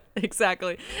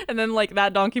 Exactly. And then like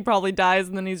that donkey probably dies,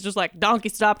 and then he's just like, donkey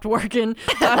stopped working,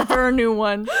 time for a new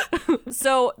one.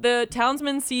 So the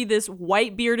townsmen see this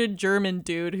white bearded German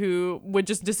dude who would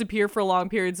just disappear for long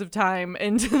periods of time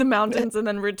into the mountains and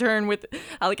then return with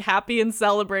like happy and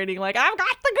celebrating, like, I've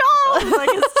got the gold,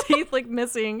 like his teeth like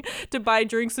missing, to buy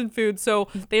drinks and food. So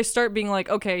they start being like,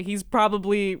 okay, he's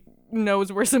probably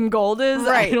knows where some gold is.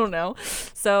 Right. I don't know.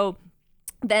 So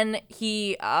then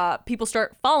people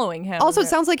start following him. Also, it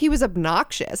sounds like he was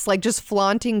obnoxious, like just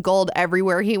flaunting gold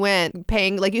everywhere he went,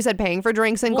 paying, like you said, paying for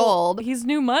drinks and gold. He's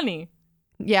new money.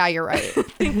 Yeah, you're right.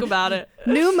 Think about it.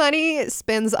 New money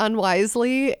spends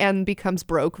unwisely and becomes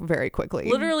broke very quickly.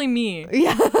 Literally me.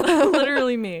 Yeah.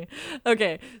 Literally me.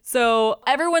 Okay, so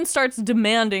everyone starts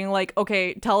demanding, like,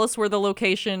 okay, tell us where the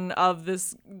location of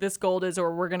this gold is,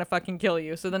 or we're gonna fucking kill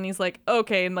you. So then he's like,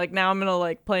 okay, and like now I'm gonna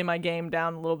like play my game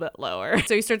down a little bit lower.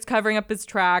 So he starts covering up his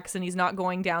tracks, and he's not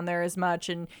going down there as much,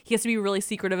 and he has to be really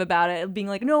secretive about it, being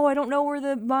like, no, I don't know where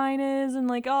the mine is, and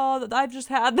like, oh, I've just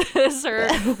had this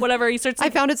or whatever. He starts. I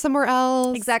found it somewhere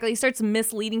else. Exactly. He starts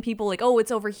misleading people, like, oh,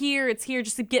 it's over here, it's here,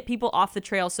 just to get people off the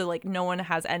trail, so like no one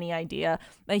has any idea.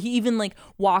 He even like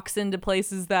walks into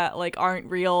places that like aren't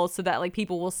real, so that like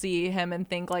people will see him and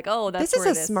think like, oh, that's this where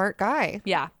is a smart guy.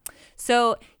 Yeah.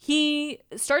 So he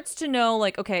starts to know,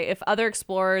 like, okay, if other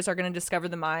explorers are going to discover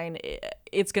the mine,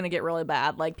 it's going to get really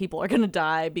bad. Like, people are going to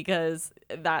die because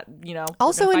that, you know.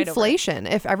 Also inflation.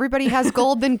 If everybody has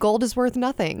gold, then gold is worth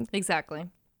nothing. Exactly.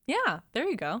 Yeah, there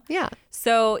you go. Yeah.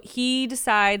 So he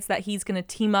decides that he's going to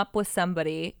team up with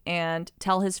somebody and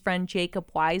tell his friend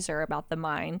Jacob Weiser about the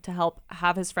mine to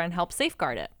have his friend help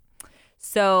safeguard it.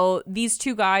 So these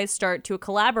two guys start to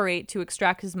collaborate to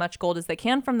extract as much gold as they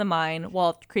can from the mine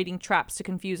while creating traps to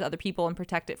confuse other people and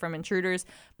protect it from intruders.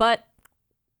 But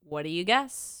what do you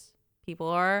guess? People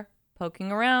are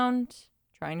poking around,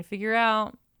 trying to figure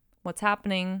out what's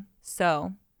happening.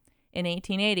 So in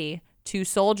 1880, two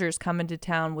soldiers come into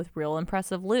town with real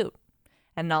impressive loot.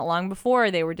 And not long before,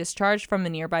 they were discharged from a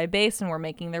nearby base and were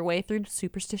making their way through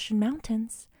Superstition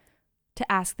Mountains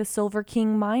to ask the Silver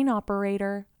King mine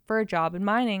operator for a job in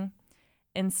mining.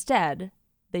 Instead,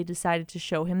 they decided to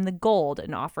show him the gold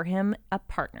and offer him a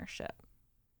partnership.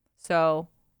 So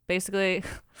basically,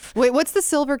 wait, what's the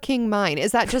Silver King mine?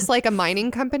 Is that just like a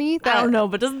mining company? I don't know,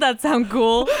 but doesn't that sound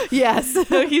cool? Yes.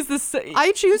 So he's the.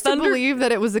 I choose to believe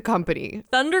that it was a company.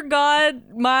 Thunder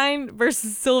God mine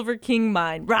versus Silver King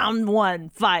mine. Round 1,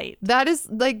 fight. That is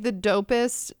like the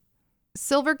dopest.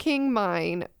 Silver King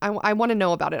mine. I want to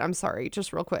know about it. I'm sorry,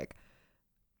 just real quick.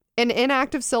 An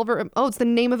inactive silver. Oh, it's the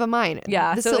name of a mine.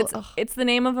 Yeah, so it's the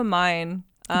name of a mine.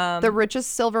 The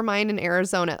richest silver mine in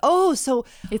Arizona. Oh, so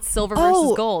it's silver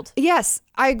versus gold. Yes.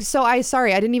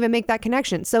 Sorry, I didn't even make that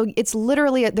connection. So it's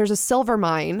literally there's a silver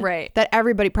mine that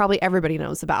probably everybody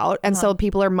knows about. And so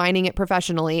people are mining it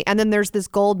professionally. And then there's this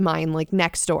gold mine like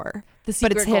next door. The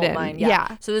secret but it's gold hidden. mine.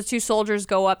 Yeah. So the two soldiers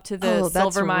go up to the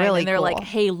silver mine and they're like,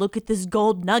 hey, look at this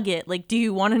gold nugget. Like, do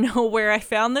you want to know where I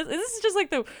found this? This is just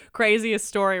like the craziest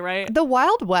story, right? The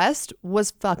Wild West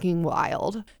was fucking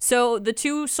wild. So the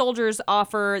two soldiers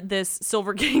offer this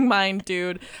Silver King mine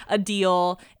dude a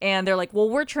deal. And they're like, well,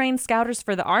 we're trained scouters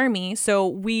for the army. So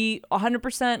we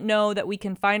 100% know that we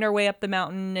can find our way up the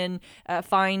mountain and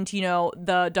find, you know,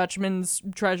 the Dutchman's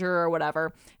treasure or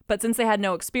whatever. But since they had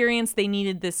no experience, they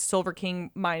needed this Silver King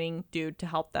mining dude to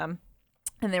help them.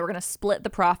 And they were going to split the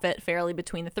profit fairly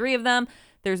between the three of them.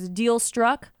 There's a deal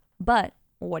struck, but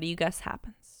what do you guess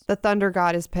happens? The Thunder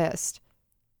God is pissed.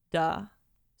 Duh.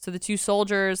 So the two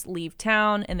soldiers leave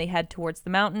town and they head towards the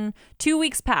mountain. 2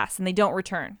 weeks pass and they don't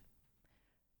return.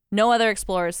 No other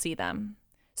explorers see them.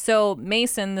 So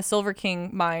Mason, the Silver King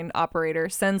mine operator,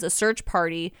 sends a search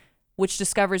party which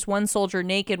discovers one soldier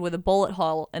naked with a bullet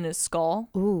hole in his skull.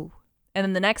 Ooh. And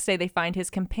then the next day, they find his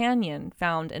companion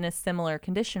found in a similar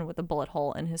condition with a bullet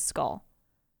hole in his skull.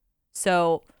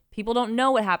 So people don't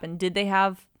know what happened. Did they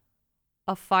have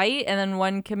a fight and then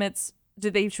one commits...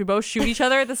 Did they both shoot each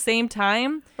other at the same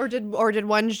time? Or did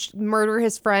one murder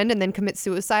his friend and then commit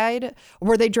suicide?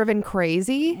 Were they driven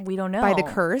crazy? We don't know. By the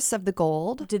curse of the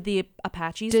gold? Did the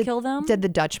Apaches kill them? Did the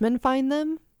Dutchmen find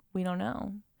them? We don't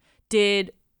know.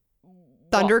 Did...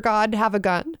 Thunder God have a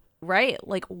gun? Right.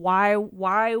 Like, why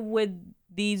would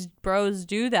these bros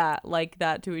do that like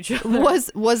that to each other?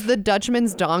 Was the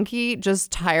Dutchman's donkey just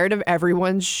tired of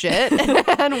everyone's shit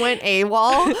and went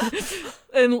AWOL?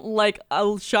 And like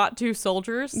shot 2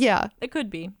 soldiers. Yeah. It could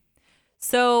be.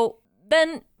 So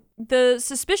then the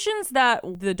suspicions that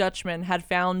the Dutchman had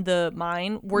found the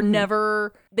mine were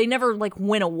never like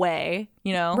went away,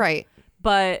 you know? Right.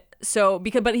 But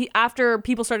after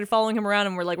people started following him around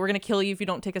and were like, we're going to kill you if you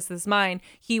don't take us to this mine,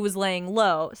 he was laying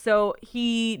low. So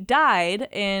he died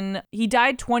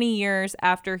 20 years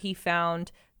after he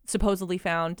supposedly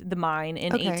found the mine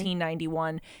in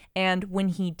 1891. And when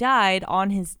he died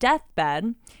on his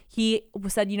deathbed, he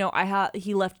said,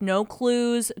 he left no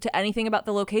clues to anything about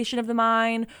the location of the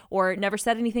mine or never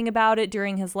said anything about it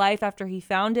during his life after he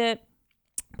found it.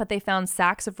 But they found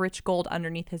sacks of rich gold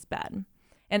underneath his bed.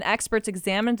 And experts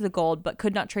examined the gold but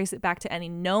could not trace it back to any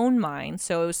known mine.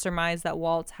 So it was surmised that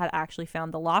Waltz had actually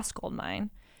found the lost gold mine.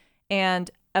 And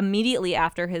immediately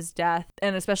after his death,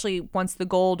 and especially once the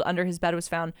gold under his bed was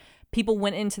found, people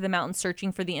went into the mountains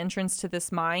searching for the entrance to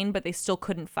this mine, but they still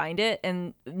couldn't find it.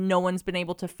 And no one's been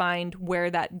able to find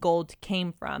where that gold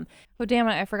came from. Oh, damn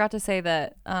it. I forgot to say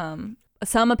that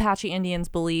some Apache Indians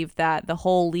believe that the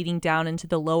hole leading down into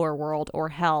the lower world, or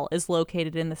hell, is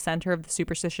located in the center of the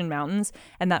Superstition Mountains,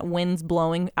 and that winds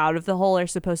blowing out of the hole are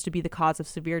supposed to be the cause of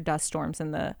severe dust storms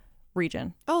in the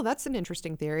region. Oh, that's an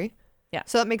interesting theory. Yeah.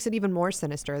 So that makes it even more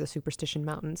sinister, the Superstition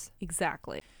Mountains.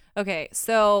 Exactly. Okay,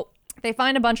 so they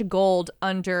find a bunch of gold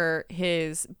under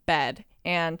his bed.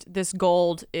 And this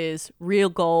gold is real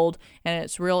gold, and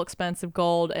it's real expensive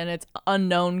gold, and it's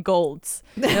unknown golds.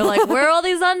 They're like, where are all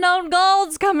these unknown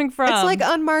golds coming from? It's like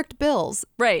unmarked bills.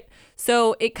 Right.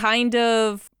 So it kind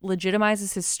of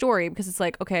legitimizes his story because it's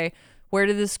like, okay, where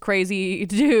did this crazy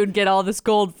dude get all this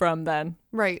gold from then?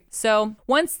 Right. So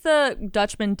once the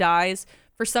Dutchman dies,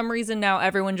 for some reason now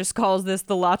everyone just calls this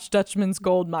the Loch Dutchman's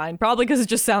gold mine, probably because it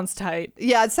just sounds tight.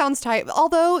 Yeah, it sounds tight.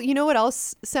 Although, you know what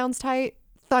else sounds tight?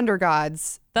 Thunder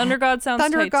Gods. Thunder God sounds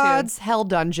Thunder tight Gods too. Hell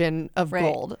Dungeon of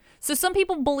gold. So some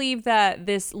people believe that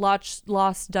this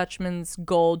Lost Dutchman's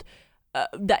gold,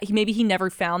 that maybe he never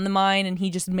found the mine and he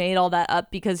just made all that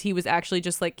up because he was actually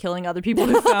just like killing other people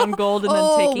who found gold and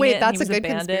then taking it. That's and he a was good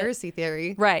conspiracy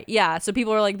theory. Right. Yeah. So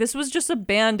people are like, this was just a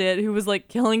bandit who was like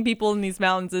killing people in these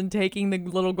mountains and taking the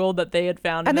little gold that they had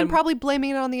found. And then probably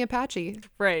blaming it on the Apache.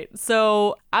 Right.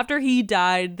 So after he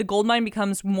died, the gold mine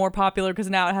becomes more popular because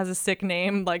now it has a sick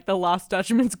name, like the Lost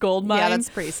Dutchman's gold mine. Yeah, that's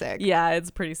pretty sick. Yeah,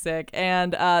 it's pretty sick.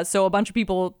 And so a bunch of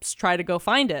people try to go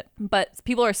find it, but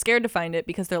people are scared to find it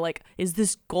because they're like, is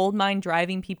this gold mine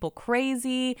driving people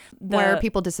crazy? Why are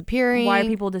people disappearing? Why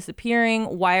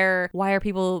are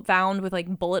people found with like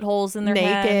bullet holes in their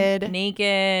head?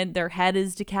 Naked. Their head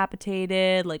is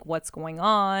decapitated. Like, what's going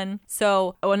on?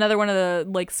 So another one of the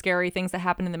like scary things that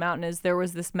happened in the mountain is there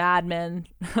was this madman.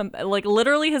 Like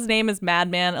literally his name is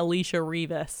Madman Elisha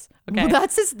Rivas. Okay.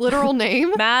 That's his literal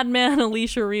name? Madman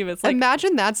Elisha Rivas. Like,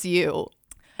 imagine that's you.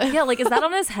 Yeah, like, is that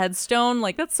on his headstone?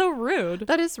 Like, that's so rude.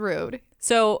 That is rude.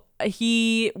 So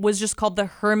he was just called the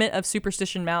Hermit of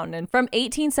Superstition Mountain. And from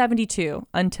 1872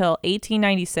 until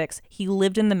 1896, he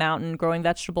lived in the mountain growing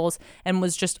vegetables and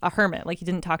was just a hermit. Like, he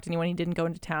didn't talk to anyone. He didn't go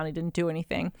into town. He didn't do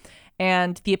anything.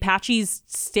 And the Apaches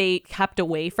kept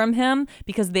away from him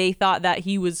because they thought that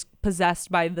he was possessed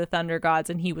by the Thunder Gods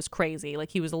and he was crazy. Like,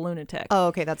 he was a lunatic. Oh,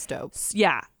 okay. That's dope.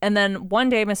 Yeah. And then one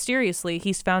day, mysteriously,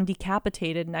 he's found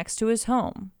decapitated next to his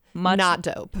home. Not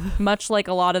dope. Much like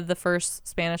a lot of the first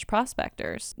Spanish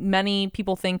prospectors. Many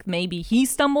people think maybe he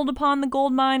stumbled upon the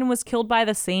gold mine and was killed by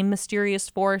the same mysterious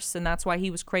force, and that's why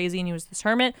he was crazy and he was this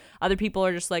hermit. Other people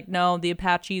are just like, no, the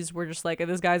Apaches were just like,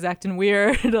 this guy's acting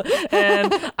weird and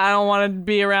I don't want to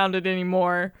be around it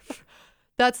anymore.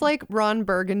 That's like Ron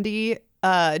Burgundy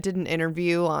did an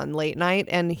interview on Late Night,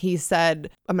 and he said,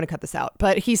 I'm going to cut this out,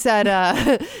 but he said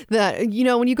that,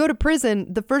 when you go to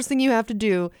prison, the first thing you have to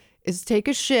do is take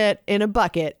a shit in a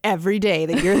bucket every day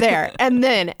that you're there. And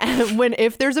then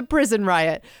if there's a prison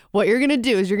riot, what you're going to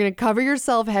do is you're going to cover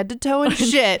yourself head to toe in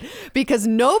shit because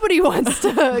nobody wants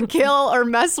to kill or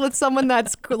mess with someone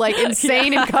that's like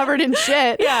insane and covered in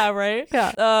shit. Yeah, right?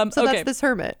 Yeah. So okay. That's this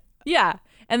hermit. Yeah.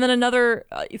 And then another,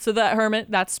 so that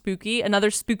hermit, that's spooky. Another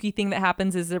spooky thing that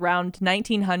happens is around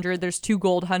 1900, there's 2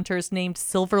 gold hunters named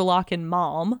Silverlock and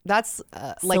Malm. That's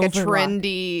like a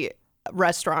trendy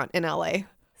restaurant in LA.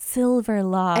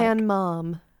 Silverlock. And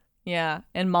Mom. Yeah,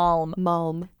 and Malm.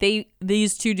 Malm.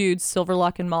 These 2 dudes,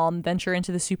 Silverlock and Malm, venture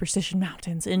into the Superstition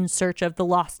Mountains in search of the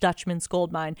Lost Dutchman's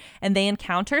gold mine, and they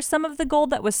encounter some of the gold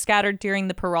that was scattered during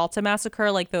the Peralta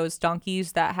massacre, like those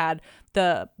donkeys that had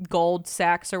the gold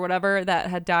sacks or whatever that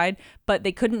had died, but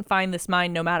they couldn't find this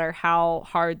mine no matter how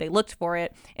hard they looked for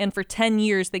it. And for 10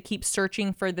 years, they keep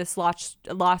searching for this lost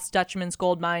Dutchman's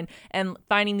gold mine and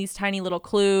finding these tiny little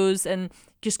clues and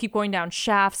just keep going down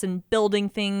shafts and building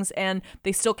things, and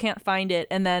they still can't find it.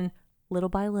 And then little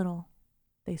by little,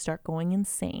 they start going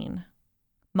insane.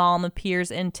 Mom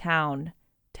appears in town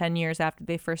 10 years after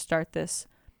they first start this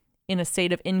in a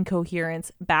state of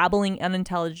incoherence, babbling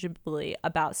unintelligibly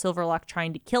about Silverlock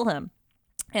trying to kill him.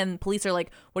 And police are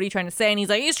like, what are you trying to say? And he's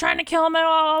like, he's trying to kill him. Blah,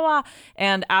 blah, blah.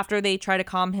 And after they try to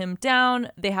calm him down,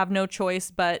 they have no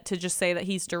choice but to just say that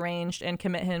he's deranged and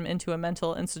commit him into a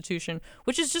mental institution,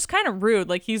 which is just kind of rude.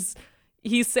 Like he's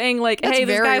saying like, That's hey,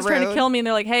 this guy's rude. trying to kill me. And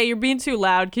they're like, hey, you're being too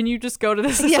loud. Can you just go to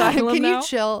this asylum can now? you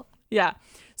chill? Yeah.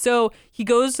 So he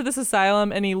goes to this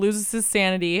asylum and he loses his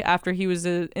sanity after he was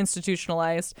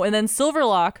institutionalized. And then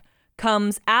Silverlock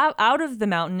comes out of the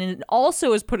mountain and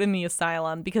also is put in the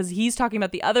asylum because he's talking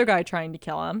about the other guy trying to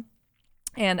kill him.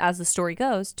 And as the story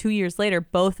goes, 2 years later,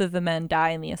 both of the men die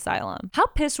in the asylum. How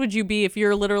pissed would you be if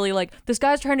you're literally like, this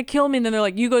guy's trying to kill me, and then they're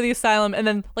like, you go to the asylum, and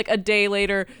then like a day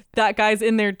later, that guy's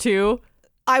in there too?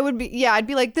 I'd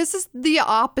be like, this is the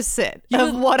opposite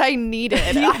of what I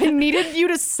needed. I needed you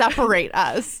to separate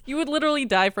us. You would literally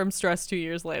die from stress 2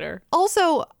 years later.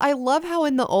 Also, I love how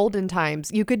in the olden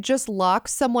times, you could just lock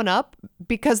someone up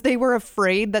because they were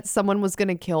afraid that someone was going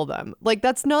to kill them. Like,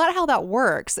 that's not how that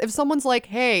works. If someone's like,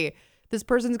 hey, this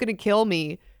person's going to kill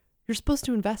me, you're supposed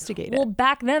to investigate Well, it.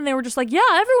 back then they were just like, yeah,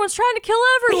 everyone's trying to kill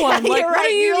everyone. Yeah, like, you're what right. are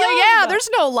you You're like, yelling yeah, about? there's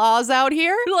no laws out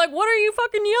here. You're like, what are you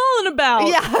fucking yelling about?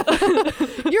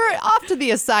 Yeah. You're off to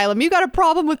the asylum. You got a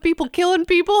problem with people killing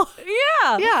people?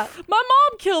 Yeah. Yeah. My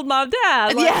mom killed my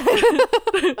dad. Like, Yeah.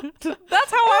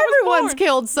 that's how I was Everyone's born.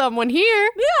 killed someone here.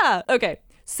 Yeah. Okay.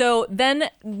 So then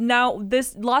now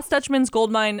this Lost Dutchman's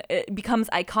gold mine becomes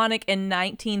iconic in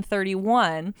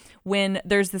 1931 when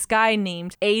there's this guy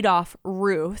named Adolf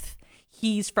Ruth.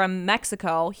 He's from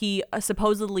Mexico. He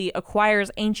supposedly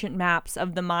acquires ancient maps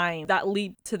of the mine that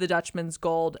lead to the Dutchman's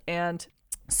gold. And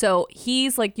so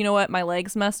he's like, you know what? My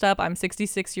leg's messed up. I'm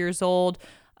 66 years old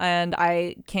and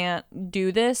I can't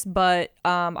do this, but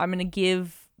I'm going to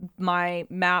give my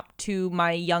map to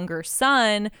my younger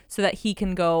son so that he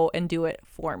can go and do it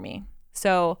for me.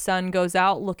 So son goes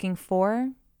out looking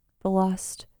for the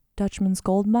Lost Dutchman's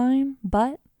gold mine,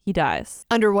 but he dies.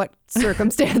 Under what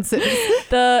circumstances?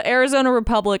 The Arizona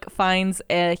Republic finds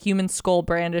a human skull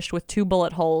brandished with 2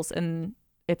 bullet holes, and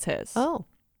it's his. Oh.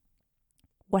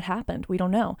 What happened? We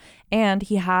don't know. And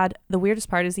the weirdest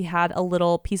part is he had a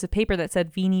little piece of paper that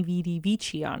said Veni Vidi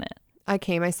Vici on it. I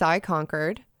came, I saw, I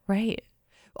conquered. Right.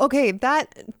 Okay,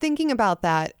 thinking about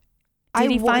that.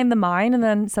 Did he find the mine and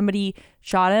then somebody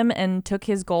shot him and took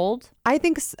his gold? I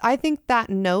think that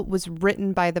note was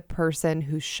written by the person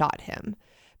who shot him.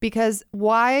 Because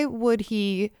why would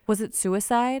he? Was it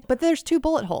suicide? But there's 2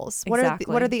 bullet holes.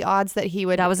 Exactly. What are the odds that he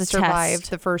would That was a survive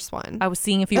test. the first one? I was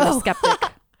seeing if you were a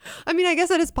skeptic. I mean, I guess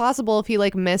that is possible if he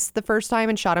like missed the first time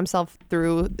and shot himself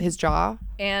through his jaw.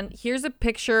 And here's a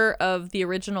picture of the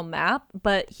original map,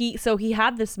 but he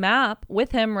had this map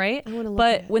with him, right? I wanna look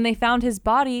But at it. when they found his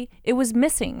body, it was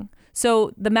missing.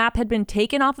 So the map had been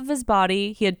taken off of his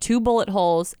body. He had 2 bullet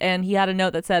holes and he had a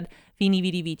note that said Veni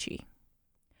Vidi Vici.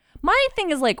 My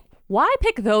thing is like, why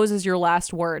pick those as your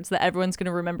last words that everyone's going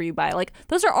to remember you by? Like,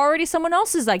 those are already someone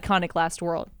else's iconic last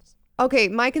words. Okay,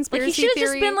 my Like, conspiracy he should have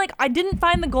theory. just been like, I didn't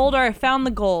find the gold or I found the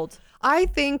gold. I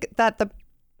think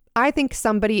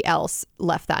somebody else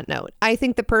left that note. I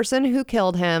think the person who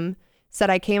killed him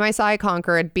said, I came, I saw, I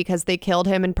conquered, because they killed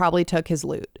him and probably took his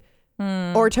loot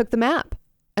or took the map.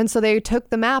 And so they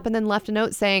took the map and then left a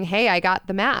note saying, hey, I got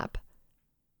the map.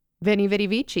 Veni Vidi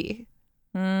Vici.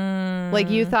 Like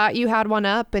you thought you had one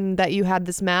up and that you had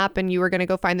this map and you were going to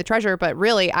go find the treasure. But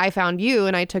really, I found you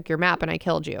and I took your map and I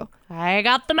killed you. I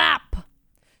got the map.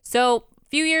 So a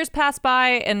few years pass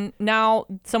by and now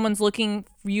someone's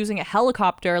using a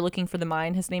helicopter looking for the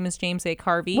mine. His name is James A.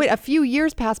 Carvey. Wait, a few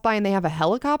years pass by and they have a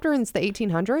helicopter and it's the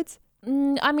 1800s?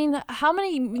 I mean, how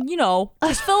many,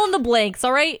 just fill in the blanks,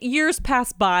 all right? Years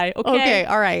pass by, okay? Okay,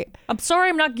 all right. I'm sorry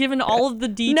I'm not giving all of the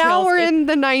details. Now we're If- in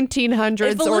the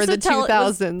 1900s or the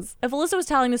 2000s. If Alyssa was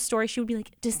telling this story, she would be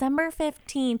like, December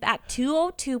 15th at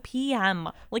 2:02 p.m.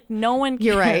 Like, no one cares.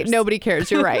 You're right. Nobody cares.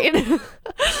 You're right.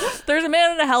 There's a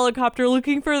man in a helicopter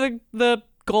looking for the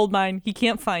gold mine. He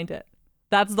can't find it.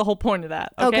 That's the whole point of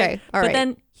that. Okay, all But right.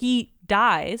 then he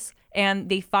dies, and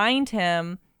they find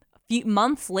him a few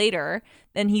months later.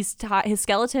 Then his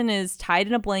skeleton is tied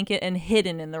in a blanket and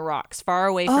hidden in the rocks, far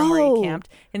away from where Oh. he camped.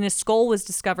 And his skull was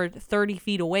discovered 30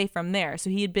 feet away from there. So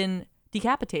he had been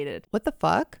decapitated. What the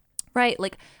fuck? Right.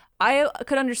 Like, I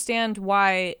could understand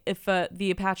why if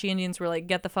the Apache Indians were like,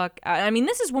 get the fuck out. I mean,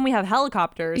 this is when we have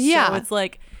helicopters. Yeah. So it's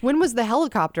like. When was the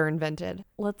helicopter invented?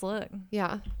 Let's look.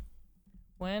 Yeah.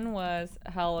 When was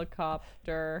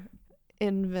helicopter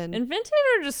Invented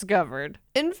or discovered?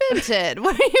 Invented.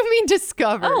 What do you mean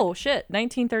discovered? Oh, shit.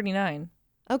 1939.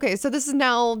 Okay, so this is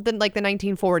now the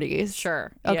 1940s.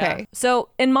 Sure. Okay. Yeah. So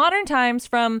in modern times,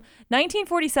 from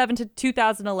 1947 to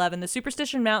 2011, the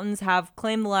Superstition Mountains have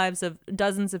claimed the lives of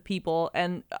dozens of people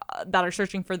and that are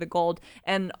searching for the gold,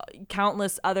 and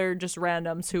countless other just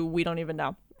randoms who we don't even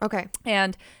know. Okay.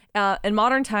 And in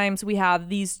modern times, we have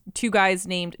these two guys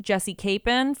named Jesse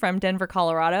Capon from Denver,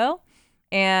 Colorado.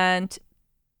 And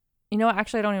you know what?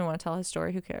 Actually, I don't even want to tell his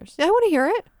story. Who cares? I want to hear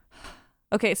it.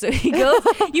 Okay, so he goes,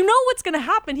 you know what's going to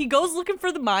happen. He goes looking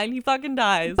for the mine. He fucking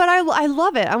dies. But I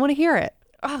love it. I want to hear it.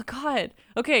 Oh, God.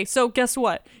 Okay, so guess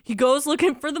what? He goes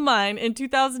looking for the mine. In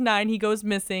 2009, he goes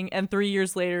missing, and 3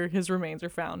 years later, his remains are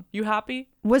found. You happy?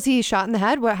 Was he shot in the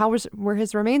head? Were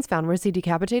his remains found? Was he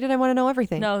decapitated? I want to know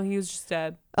everything. No, he was just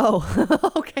dead.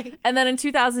 Oh, okay. And then in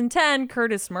 2010,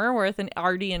 Curtis Merworth and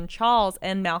Ardian Charles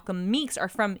and Malcolm Meeks are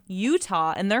from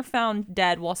Utah, and they're found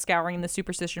dead while scouring the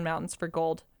Superstition Mountains for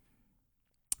gold.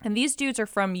 And these dudes are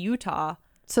from Utah.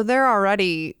 So they're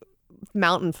already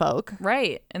mountain folk.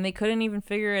 Right. And they couldn't even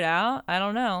figure it out. I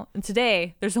don't know. And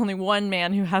today, there's only one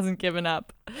man who hasn't given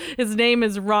up. His name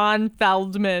is Ron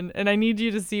Feldman. And I need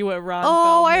you to see what Ron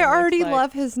Feldman I already looks like.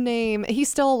 love his name. He's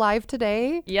still alive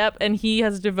today? Yep. And he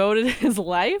has devoted his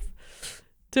life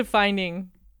to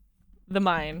finding the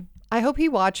mine. I hope he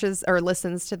watches or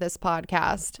listens to this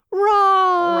podcast.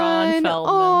 Ron Feldman.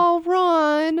 Oh,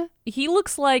 Ron. He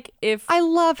looks like if... I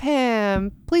love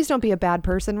him. Please don't be a bad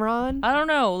person, Ron. I don't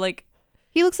know. Like...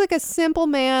 He looks like a simple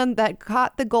man that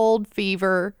caught the gold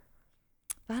fever.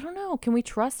 I don't know. Can we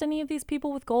trust any of these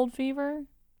people with gold fever?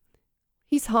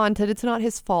 He's haunted. It's not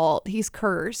his fault. He's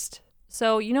cursed.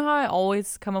 So, you know how I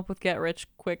always come up with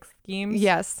get-rich-quick schemes?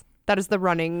 Yes. That is the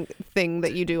running thing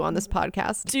that you do on this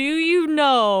podcast. Do you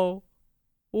know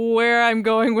where I'm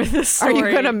going with this story? Are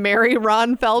you going to marry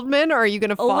Ron Feldman or are you going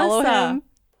to follow Alyssa, him?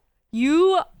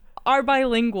 You are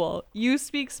bilingual. You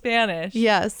speak Spanish.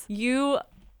 Yes. You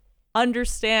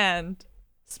understand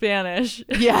Spanish.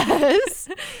 Yes.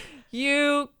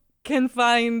 You can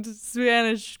find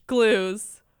Spanish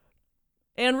clues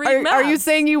and read maps. Are you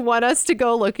saying you want us to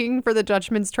go looking for the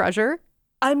Dutchman's treasure?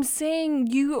 I'm saying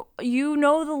you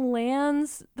know the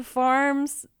lands, the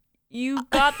farms. You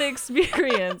got the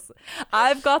experience.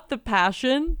 I've got the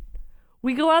passion.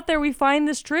 We go out there, we find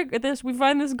we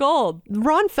find this gold.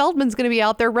 Ron Feldman's going to be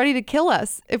out there ready to kill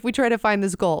us if we try to find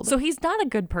this gold. So he's not a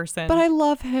good person. But I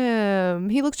love him.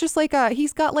 He looks just like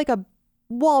he's got like a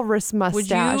walrus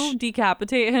mustache. Would you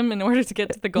decapitate him in order to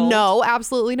get to the gold? No,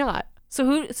 absolutely not.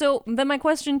 So then my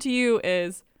question to you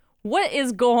is, what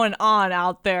is going on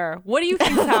out there? What do you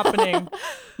think is happening?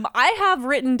 I have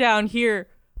written down here,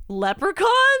 leprechaun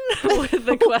with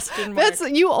a question mark.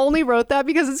 You only wrote that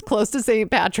because it's close to St.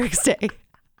 Patrick's Day.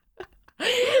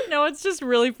 No, it's just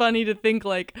really funny to think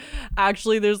like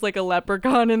actually there's like a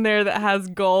leprechaun in there that has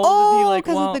gold. Oh,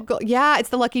 because of the gold. Yeah, it's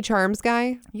the Lucky Charms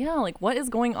guy. Yeah, like what is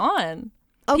going on?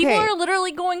 Okay. People are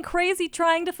literally going crazy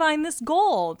trying to find this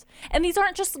gold. And these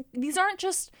aren't just,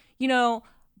 you know,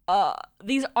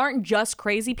 these aren't just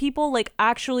crazy people. Like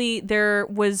actually there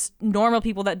was normal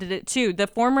people that did it too. The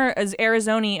former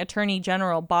Arizona Attorney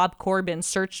General Bob Corbin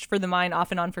searched for the mine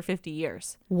off and on for 50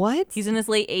 years. What? He's in his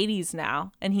late 80s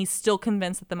now and he's still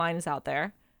convinced that the mine is out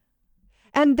there.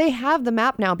 And they have the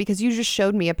map now because you just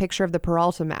showed me a picture of the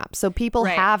Peralta map. So people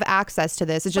have access to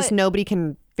this. It's just nobody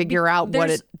can figure out what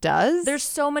it does. There's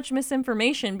so much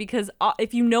misinformation because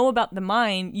if you know about the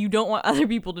mine, you don't want other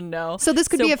people to know. So this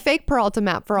could be a fake Peralta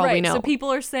map for all we know. So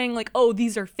people are saying like, oh,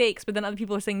 these are fakes. But then other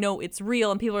people are saying, no, it's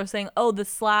real. And people are saying, oh, the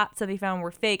slats that they found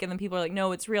were fake. And then people are like,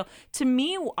 no, it's real. To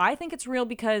me, I think it's real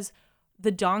because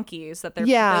the donkeys that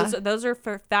those are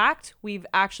for fact. We've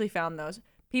actually found those.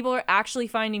 People are actually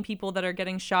finding people that are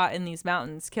getting shot in these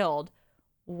mountains killed.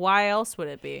 Why else would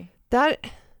it be? Why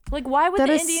would the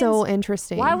Indians? That is so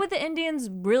interesting. Why would the Indians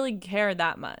really care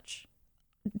that much?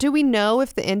 Do we know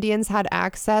if the Indians had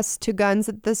access to guns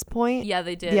at this point? Yeah,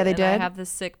 they did. Yeah, they did. I have this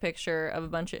sick picture of a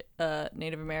bunch of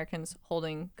Native Americans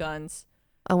holding guns.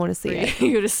 I want to see it. For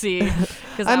you to see.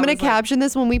 I'm going to caption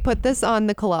this when we put this on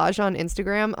the collage on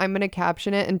Instagram. I'm going to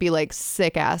caption it and be like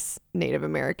sick ass Native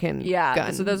American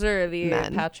gun. So those are the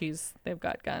men. Apaches. They've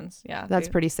got guns. Yeah. That's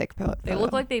pretty sick. They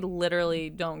look like they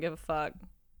literally don't give a fuck.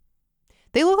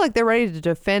 They look like they're ready to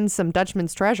defend some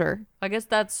Dutchman's treasure. I guess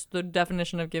that's the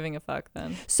definition of giving a fuck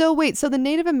then. So wait, so the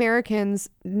Native Americans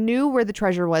knew where the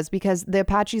treasure was because the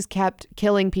Apaches kept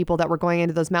killing people that were going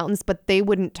into those mountains, but they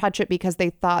wouldn't touch it because they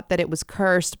thought that it was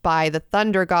cursed by the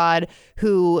thunder god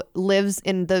who lives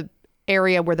in the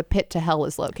area where the pit to hell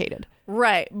is located.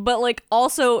 Right. But like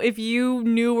also if you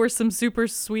knew where some super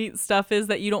sweet stuff is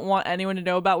that you don't want anyone to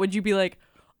know about, would you be like,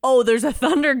 oh, there's a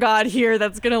thunder god here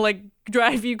that's gonna like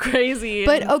drive you crazy?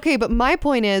 But okay, but my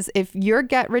point is, if your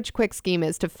get rich quick scheme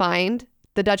is to find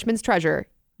the Dutchman's treasure,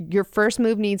 your first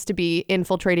move needs to be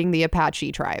infiltrating the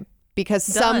Apache tribe because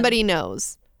somebody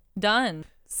knows. Done.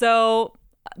 So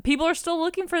people are still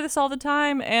looking for this all the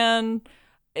time, and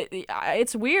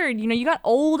it's weird. You know, you got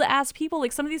old ass people.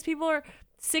 Like some of these people are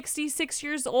 66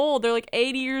 years old. They're like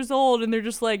 80 years old, and they're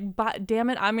just like, damn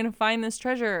it, I'm gonna find this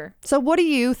treasure. So what do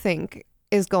you think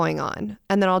is going on?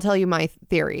 And then I'll tell you my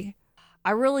theory.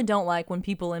 I really don't like when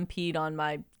people impede on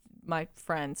my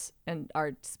friends and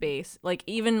our space. Like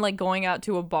even like going out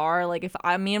to a bar, like if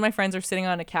me and my friends are sitting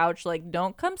on a couch, like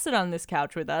don't come sit on this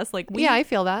couch with us. Like yeah, I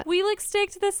feel that. We like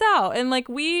staked this out, and like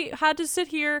we had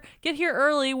to get here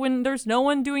early when there's no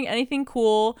one doing anything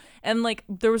cool, and like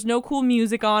there was no cool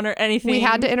music on or anything. We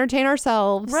had to entertain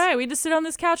ourselves. Right. We had to sit on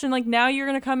this couch, and like now you're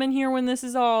gonna come in here when this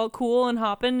is all cool and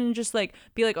hopping and just like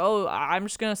be like, oh, I'm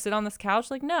just gonna sit on this couch.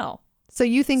 Like no. So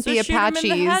you think So the shoot 'em in the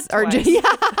Apaches head are twice.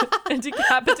 yeah. And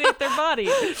decapitate their body.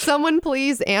 Someone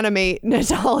please animate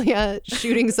Natalia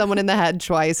shooting someone in the head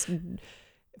twice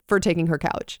for taking her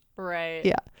couch. Right.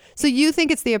 Yeah. So you think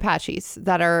it's the Apaches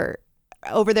that are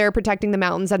over there protecting the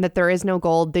mountains and that there is no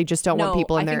gold. They just don't want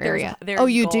people in their area. Oh,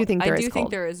 you gold. do think there is I do gold. think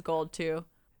there is gold too.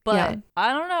 But Yeah.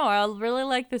 I don't know. I really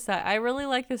like this. I really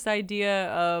like this idea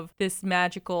of this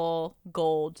magical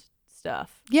gold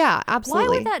stuff. Yeah, absolutely.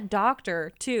 Why would that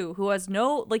doctor too, who has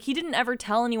no, like, he didn't ever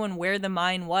tell anyone where the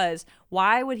mine was.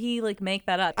 Why would he like make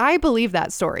that up? I believe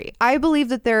that story. I believe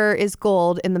that there is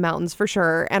gold in the mountains for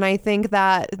sure. And I think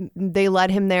that they led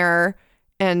him there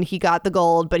and he got the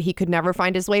gold, but he could never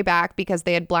find his way back because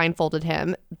they had blindfolded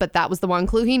him. But that was the one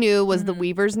clue he knew was the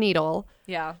weaver's needle.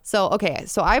 Yeah. So, okay.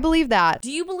 So I believe that.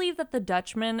 Do you believe that the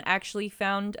Dutchman actually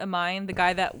found a mine?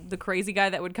 The crazy guy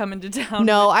that would come into town?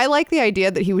 No, I like the idea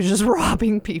that he was just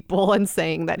robbing people and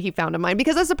saying that he found a mine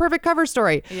because that's a perfect cover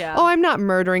story. Yeah. Oh, I'm not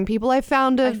murdering people. I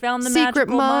found the secret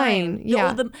magical mine.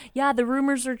 Yeah. The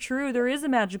rumors are true. There is a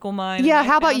magical mine. Yeah. and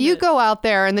I How about found you it. go out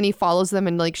there and then he follows them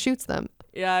and like shoots them.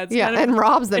 Yeah. It's Yeah. kind of, And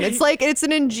robs them. It's like, it's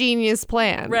an ingenious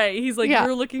plan. right. He's like, Yeah.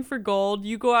 you're looking for gold.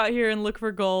 You go out here and look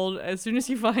for gold. As soon as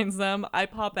he finds them, I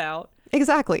pop out.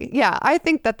 Exactly. Yeah. I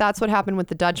think that that's what happened with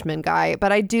the Dutchman guy.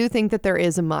 But I do think that there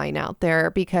is a mine out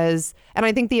there because, and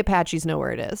I think the Apaches know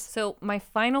where it is. So my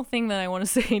final thing that I want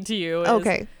to say to you is,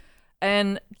 Okay.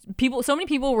 and so many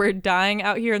people were dying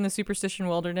out here in the Superstition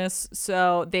Wilderness,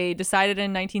 so they decided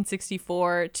in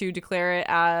 1964 to declare it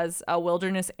as a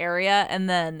wilderness area, and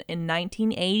then in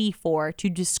 1984 to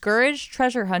discourage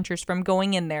treasure hunters from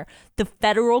going in there, the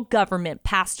federal government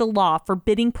passed a law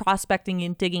forbidding prospecting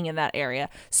and digging in that area.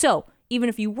 So even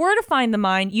if you were to find the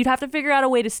mine, you'd have to figure out a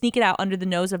way to sneak it out under the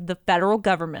nose of the federal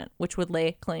government, which would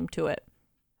lay claim to it.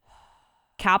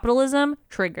 Capitalism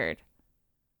triggered.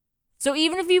 So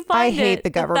even if you find hate the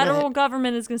government. federal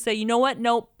government is going to say, you know what?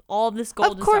 Nope, all of this gold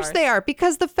is Of course ours. they are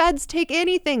because the feds take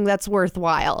anything that's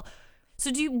worthwhile.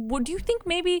 So do you think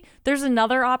maybe there's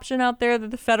another option out there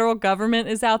that the federal government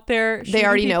is out there? They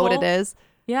already know what it people? is.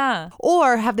 Yeah.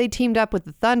 Or have they teamed up with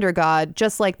the Thunder God,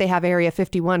 just like they have Area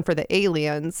 51 for the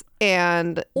aliens,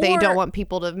 and they Or- don't want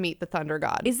people to meet the Thunder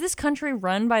God? Is this country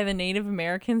run by the Native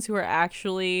Americans who are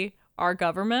actually our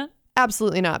government?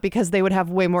 Absolutely not, because they would have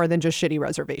way more than just shitty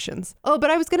reservations. Oh, but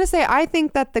I was going to say, I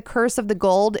think that the curse of the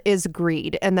gold is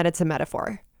greed and that it's a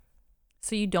metaphor.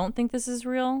 So you don't think this is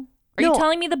real? Are No. you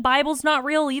telling me the Bible's not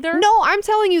real either? No, I'm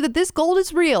telling you that this gold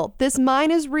is real. This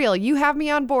mine is real. You have me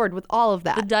on board with all of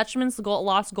The that. Dutchman's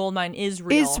lost gold mine is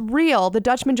real. It's real. The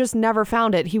Dutchman just never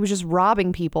found it. He was just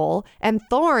robbing people. And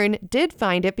Thorne did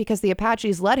find it because the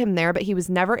Apaches led him there, but he was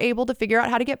never able to figure out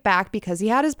how to get back because he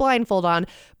had his blindfold on.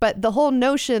 But the whole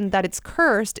notion that it's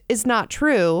cursed is not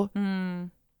true.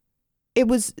 It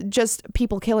was just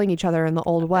people killing each other in the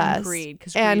Old West. greed,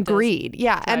 'cause And greed greed.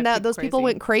 Yeah. drive And people those people crazy.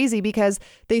 went crazy because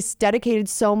they dedicated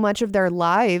so much of their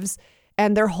lives,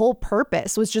 and their whole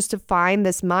purpose was just to find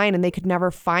this mine, and they could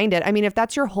never find it. I mean, if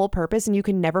that's your whole purpose and you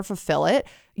can never fulfill it,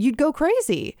 you'd go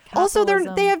crazy. Also,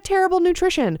 Capitalism. they have terrible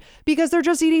nutrition because they're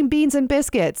just eating beans and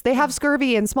biscuits. They have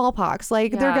scurvy and smallpox.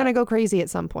 Like, they're Yeah. going to go crazy at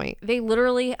some point. They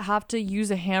literally have to use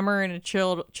a hammer and a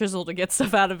chisel to get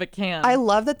stuff out of a can. I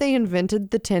love that they invented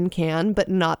the tin can, but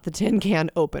not the tin can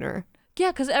opener.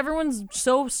 Yeah, because everyone's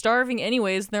so starving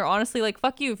anyways. And they're honestly like,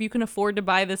 fuck you. If you can afford to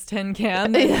buy this tin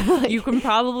can, then you can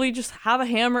probably just have a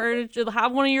hammer,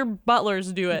 have one of your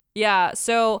butlers do it. Yeah,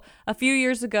 so a few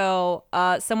years ago,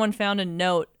 someone found a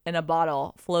note in a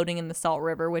bottle floating in the Salt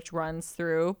River, which runs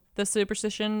through the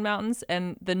Superstition Mountains.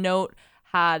 And the note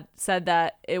had said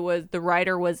that the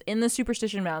writer was in the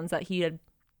Superstition Mountains, that he had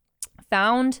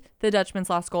found the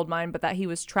Dutchman's Lost Gold Mine, but that he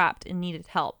was trapped and needed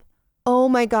help. Oh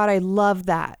my God, I love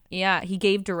that. Yeah, he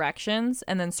gave directions,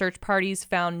 and then search parties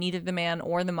found neither the man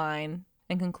or the mine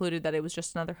and concluded that it was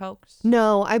just another hoax.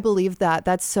 No, I believe that.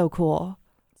 That's so cool.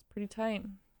 It's pretty tight.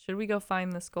 Should we go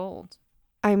find this gold?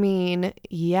 I mean,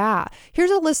 yeah. Here's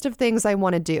a list of things I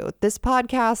want to do. This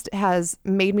podcast has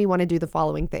made me want to do the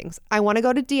following things. I want to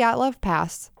go to Dyatlov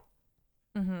Pass.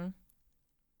 Mm-hmm.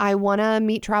 I want to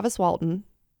meet Travis Walton.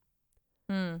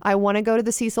 I want to go to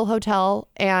the Cecil Hotel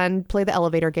and play the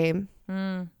elevator game.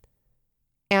 And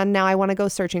now I want to go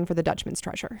searching for the Dutchman's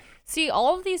treasure. See,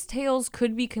 all of these tales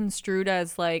could be construed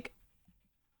as like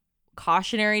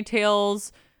cautionary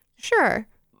tales. Sure.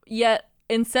 Yet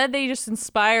instead they just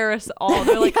inspire us all.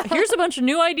 They're like, here's a bunch of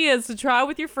new ideas to try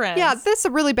with your friends. Yeah, this is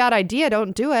a really bad idea.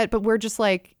 Don't do it. But we're just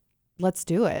like, let's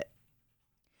do it.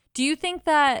 Do you think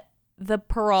that the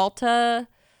Peralta,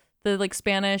 the like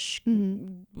Spanish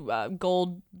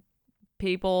gold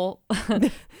people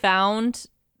found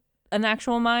an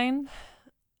actual mine?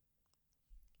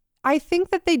 I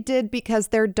think that they did because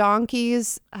their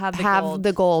donkeys have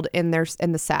the gold in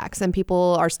the sacks, and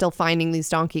people are still finding these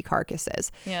donkey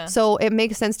carcasses. Yeah. So it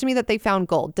makes sense to me that they found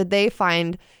gold. Did they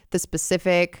find the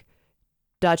specific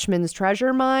Dutchman's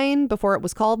treasure mine before it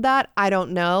was called that? I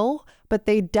don't know, but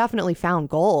they definitely found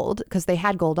gold because they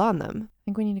had gold on them. I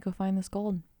think we need to go find this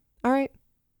gold. All right,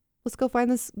 let's go find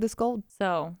this gold.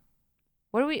 So,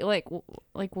 what do we like?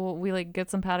 Will we like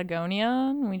get some Patagonia?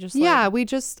 And we just we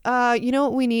just you know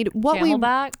what we need?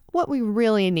 Camelback? What we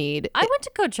really need. I went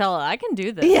to Coachella. I can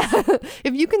do this. Yeah,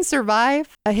 if you can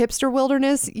survive a hipster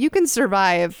wilderness, you can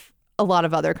survive a lot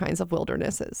of other kinds of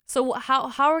wildernesses. So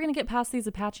how are we gonna get past these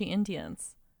Apache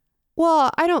Indians? Well,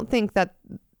 I don't think that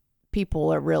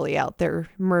people are really out there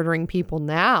murdering people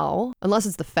now, unless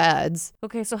it's the feds.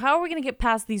 Okay, so how are we gonna get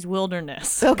past these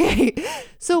wilderness? Okay,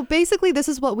 so basically this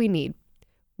is what we need.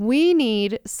 We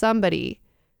need somebody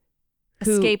A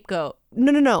scapegoat.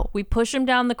 No. We push him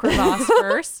down the crevasse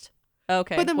first.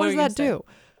 Okay. But then what does that do?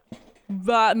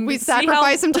 We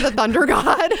sacrifice him to the thunder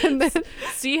god and then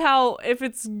see how if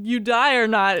it's you die or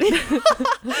not.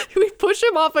 We push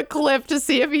him off a cliff to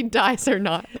see if he dies or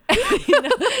not.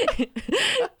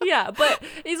 Yeah, but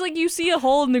it's like you see a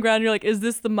hole in the ground, you're like, is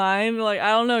this the mine? Like, I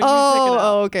don't know. You pick it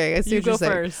up. Okay. I see what you're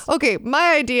saying. First. Okay,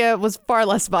 my idea was far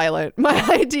less violent. My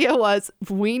idea was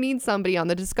we need somebody on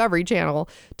the Discovery Channel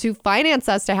to finance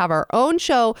us to have our own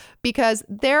show, because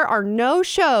there are no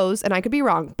shows, and I could be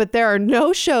wrong, but there are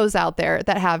no shows out there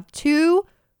that have two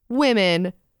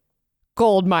women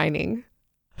gold mining.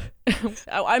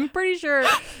 I'm pretty sure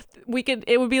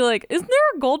it would be like, isn't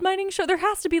there a gold mining show? There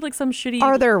has to be like some shitty.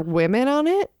 Are there women on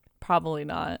it? Probably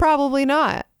not. Probably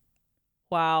not.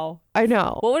 Wow. I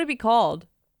know. What would it be called?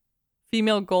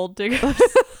 Female gold diggers?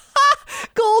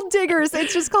 Gold diggers.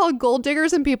 It's just called Gold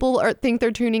Diggers, and people think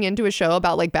they're tuning into a show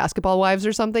about like basketball wives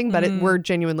or something, but we're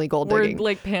genuinely gold digging. We're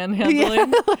like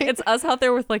panhandling. Yeah, it's us out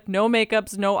there with like no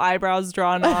makeups, no eyebrows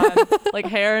drawn on, like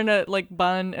hair in a like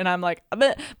bun, and I'm like I'm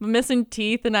missing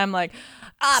teeth, and I'm like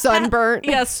sunburnt.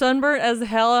 Yeah, sunburnt as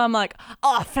hell. I'm like,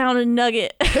 oh, I found a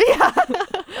nugget. Yeah.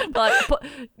 Like,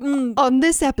 on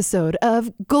this episode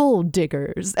of Gold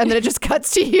Diggers, and then it just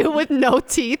cuts to you with no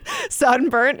teeth,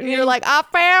 sunburnt, and you're like, I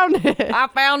found it. I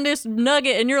found this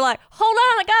nugget, and you're like, hold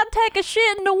on, I gotta take a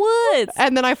shit in the woods.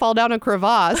 And then I fall down a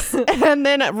crevasse, and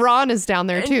then Ron is down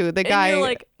there too. The guy. And you're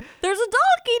like, there's a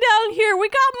donkey down here. We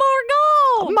got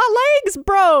more gold. My legs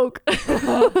broke.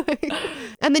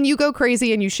 And then you go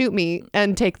crazy and you shoot me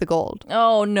and take the gold.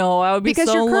 Oh no, I would be because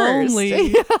so you're cursed.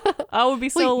 lonely. I would be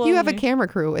so lonely. You have a camera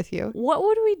crew with you. What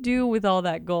would we do with all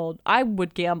that gold? I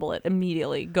would gamble it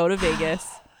immediately. Go to Vegas.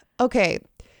 Okay.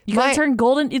 You gotta turn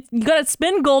gold you gotta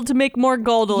spend gold to make more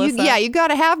gold, Alyssa. You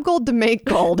gotta have gold to make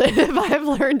gold. If I've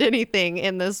learned anything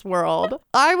in this world,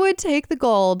 I would take the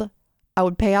gold. I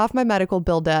would pay off my medical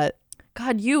bill debt.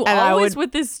 God, you always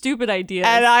with this stupid idea.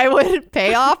 And I would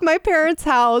pay off my parents'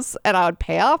 house, and I would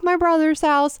pay off my brother's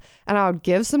house, and I would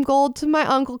give some gold to my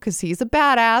uncle because he's a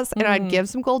badass, and I'd give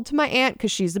some gold to my aunt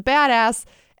because she's a badass,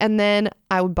 and then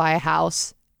I would buy a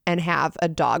house and have a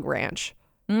dog ranch.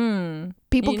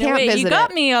 People can't visit it. You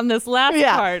got me on this last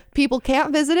part. People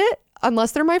can't visit it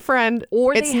unless they're my friend,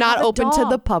 or it's not open to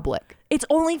the public. It's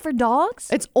only for dogs?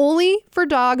 It's only for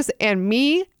dogs and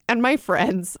me and my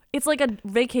friends. It's like a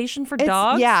vacation for It's,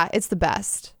 dogs? yeah, it's the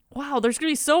best. Wow, there's going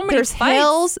to be so many There's fights.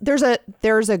 hills.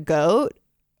 There's a goat.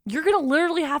 You're going to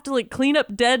literally have to like clean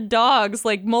up dead dogs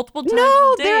like multiple times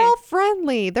No, a day. they're all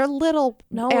friendly. They're little.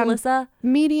 No, and Alyssa.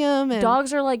 medium. And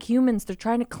Dogs are like humans. They're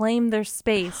trying to claim their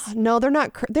space. no, they're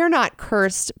not. They're not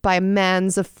cursed by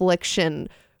man's affliction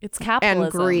It's capitalism.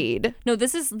 and greed. No,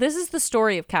 this is the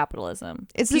story of capitalism.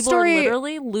 It's the People story- are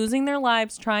literally losing their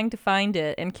lives trying to find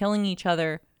it and killing each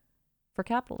other for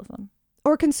capitalism.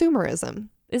 Or consumerism.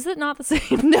 Is it not the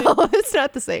same? No, it's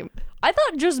not the same. I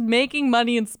thought just making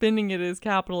money and spending it is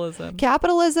capitalism.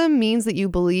 Capitalism means that you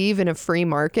believe in a free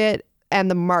market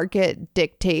and the market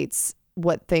dictates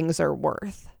what things are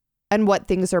worth and what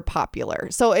things are popular.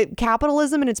 So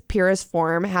capitalism in its purest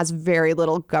form has very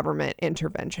little government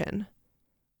intervention.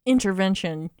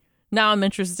 Intervention. Now I'm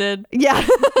interested. Yeah.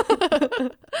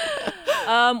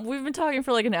 We've been talking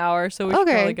for like an hour, so we should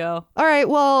Okay. probably go. All right.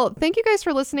 Well, thank you guys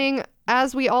for listening.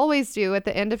 As we always do at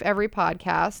the end of every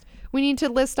podcast, we need to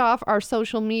list off our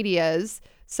social medias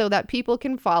so that people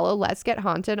can follow Let's Get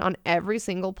Haunted on every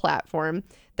single platform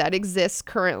that exists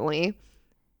currently.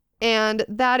 And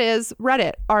that is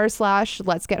Reddit,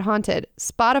 r/Let's Get Haunted,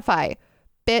 Spotify,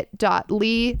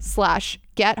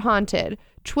 bit.ly/Get Haunted,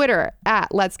 Twitter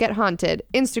 @Let's Get Haunted,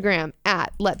 Instagram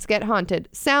 @Let's Get Haunted,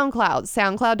 SoundCloud,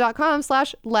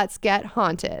 soundcloud.com/Let's Get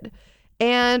Haunted.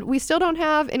 And we still don't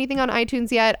have anything on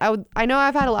iTunes yet. I know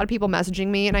I've had a lot of people messaging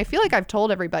me, and I feel like I've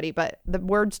told everybody, but the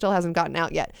word still hasn't gotten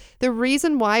out yet. The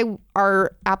reason why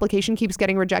our application keeps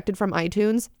getting rejected from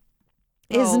iTunes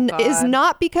is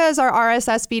not because our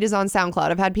RSS feed is on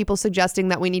SoundCloud. I've had people suggesting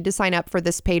that we need to sign up for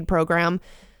this paid program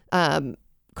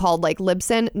called like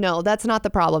Libsyn. No, that's not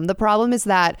the problem. The problem is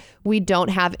that we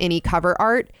don't have any cover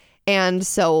art, and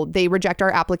so they reject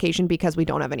our application because we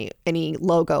don't have any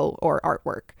logo or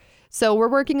artwork. So we're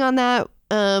working on that.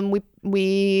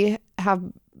 We have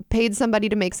paid somebody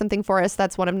to make something for us.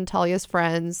 That's one of Natalia's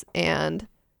friends, and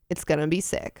it's gonna be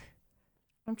sick.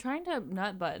 I'm trying to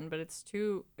nut button, but it's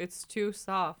too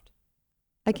soft.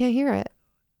 I can't hear it.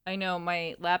 I know,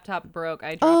 my laptop broke.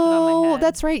 I dropped it on my head.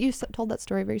 That's right. You told that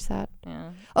story. Very sad.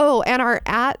 Yeah. Oh, and our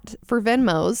for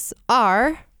Venmos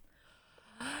are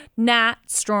Nat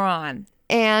Strawn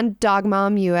and Dog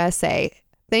Mom USA.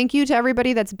 Thank you to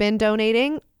everybody that's been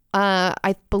donating.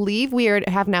 I believe we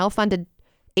have now funded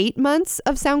 8 months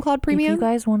of SoundCloud Premium. If you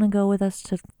guys want to go with us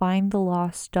to find the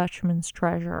lost Dutchman's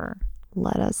treasure,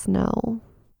 let us know.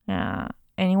 Yeah.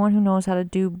 Anyone who knows how to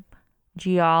do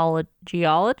geology?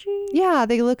 Yeah,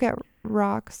 they look at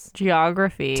rocks.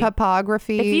 Geography.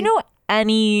 Topography. If you know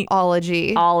any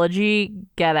ology,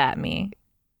 get at me.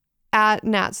 At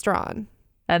Nat Strawn.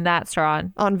 And Nat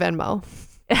Strawn. On Venmo.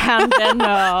 And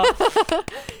Venmo.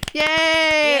 Yay!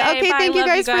 Yay, okay, bye. thank you Love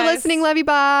guys for listening. Love you.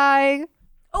 Bye.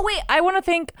 Oh, wait. I want to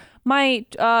thank my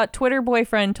Twitter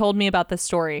boyfriend told me about this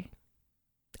story.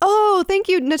 Oh, thank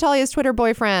you, Natalia's Twitter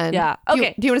boyfriend. Yeah.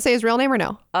 Okay. Do you want to say his real name or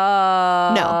no?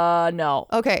 No.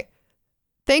 Okay.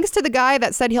 Thanks to the guy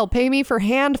that said he'll pay me for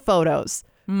hand photos.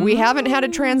 We haven't had a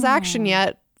transaction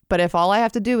yet, but if all I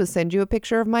have to do is send you a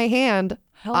picture of my hand,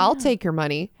 I'll take your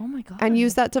money. Oh my God. And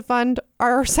use that to fund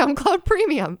our SoundCloud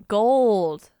Premium.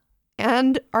 Gold.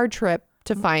 And our trip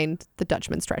to find the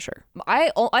Dutchman's treasure.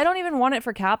 I don't even want it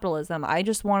for capitalism. I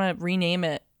just want to rename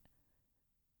it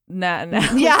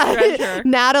Natalie's treasure.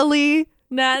 Natalie's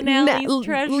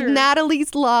treasure.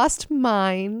 Natalie's lost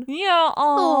mine. Yeah.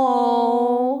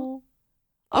 Oh.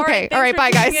 Okay. All right.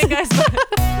 Bye, guys.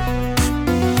 Bye.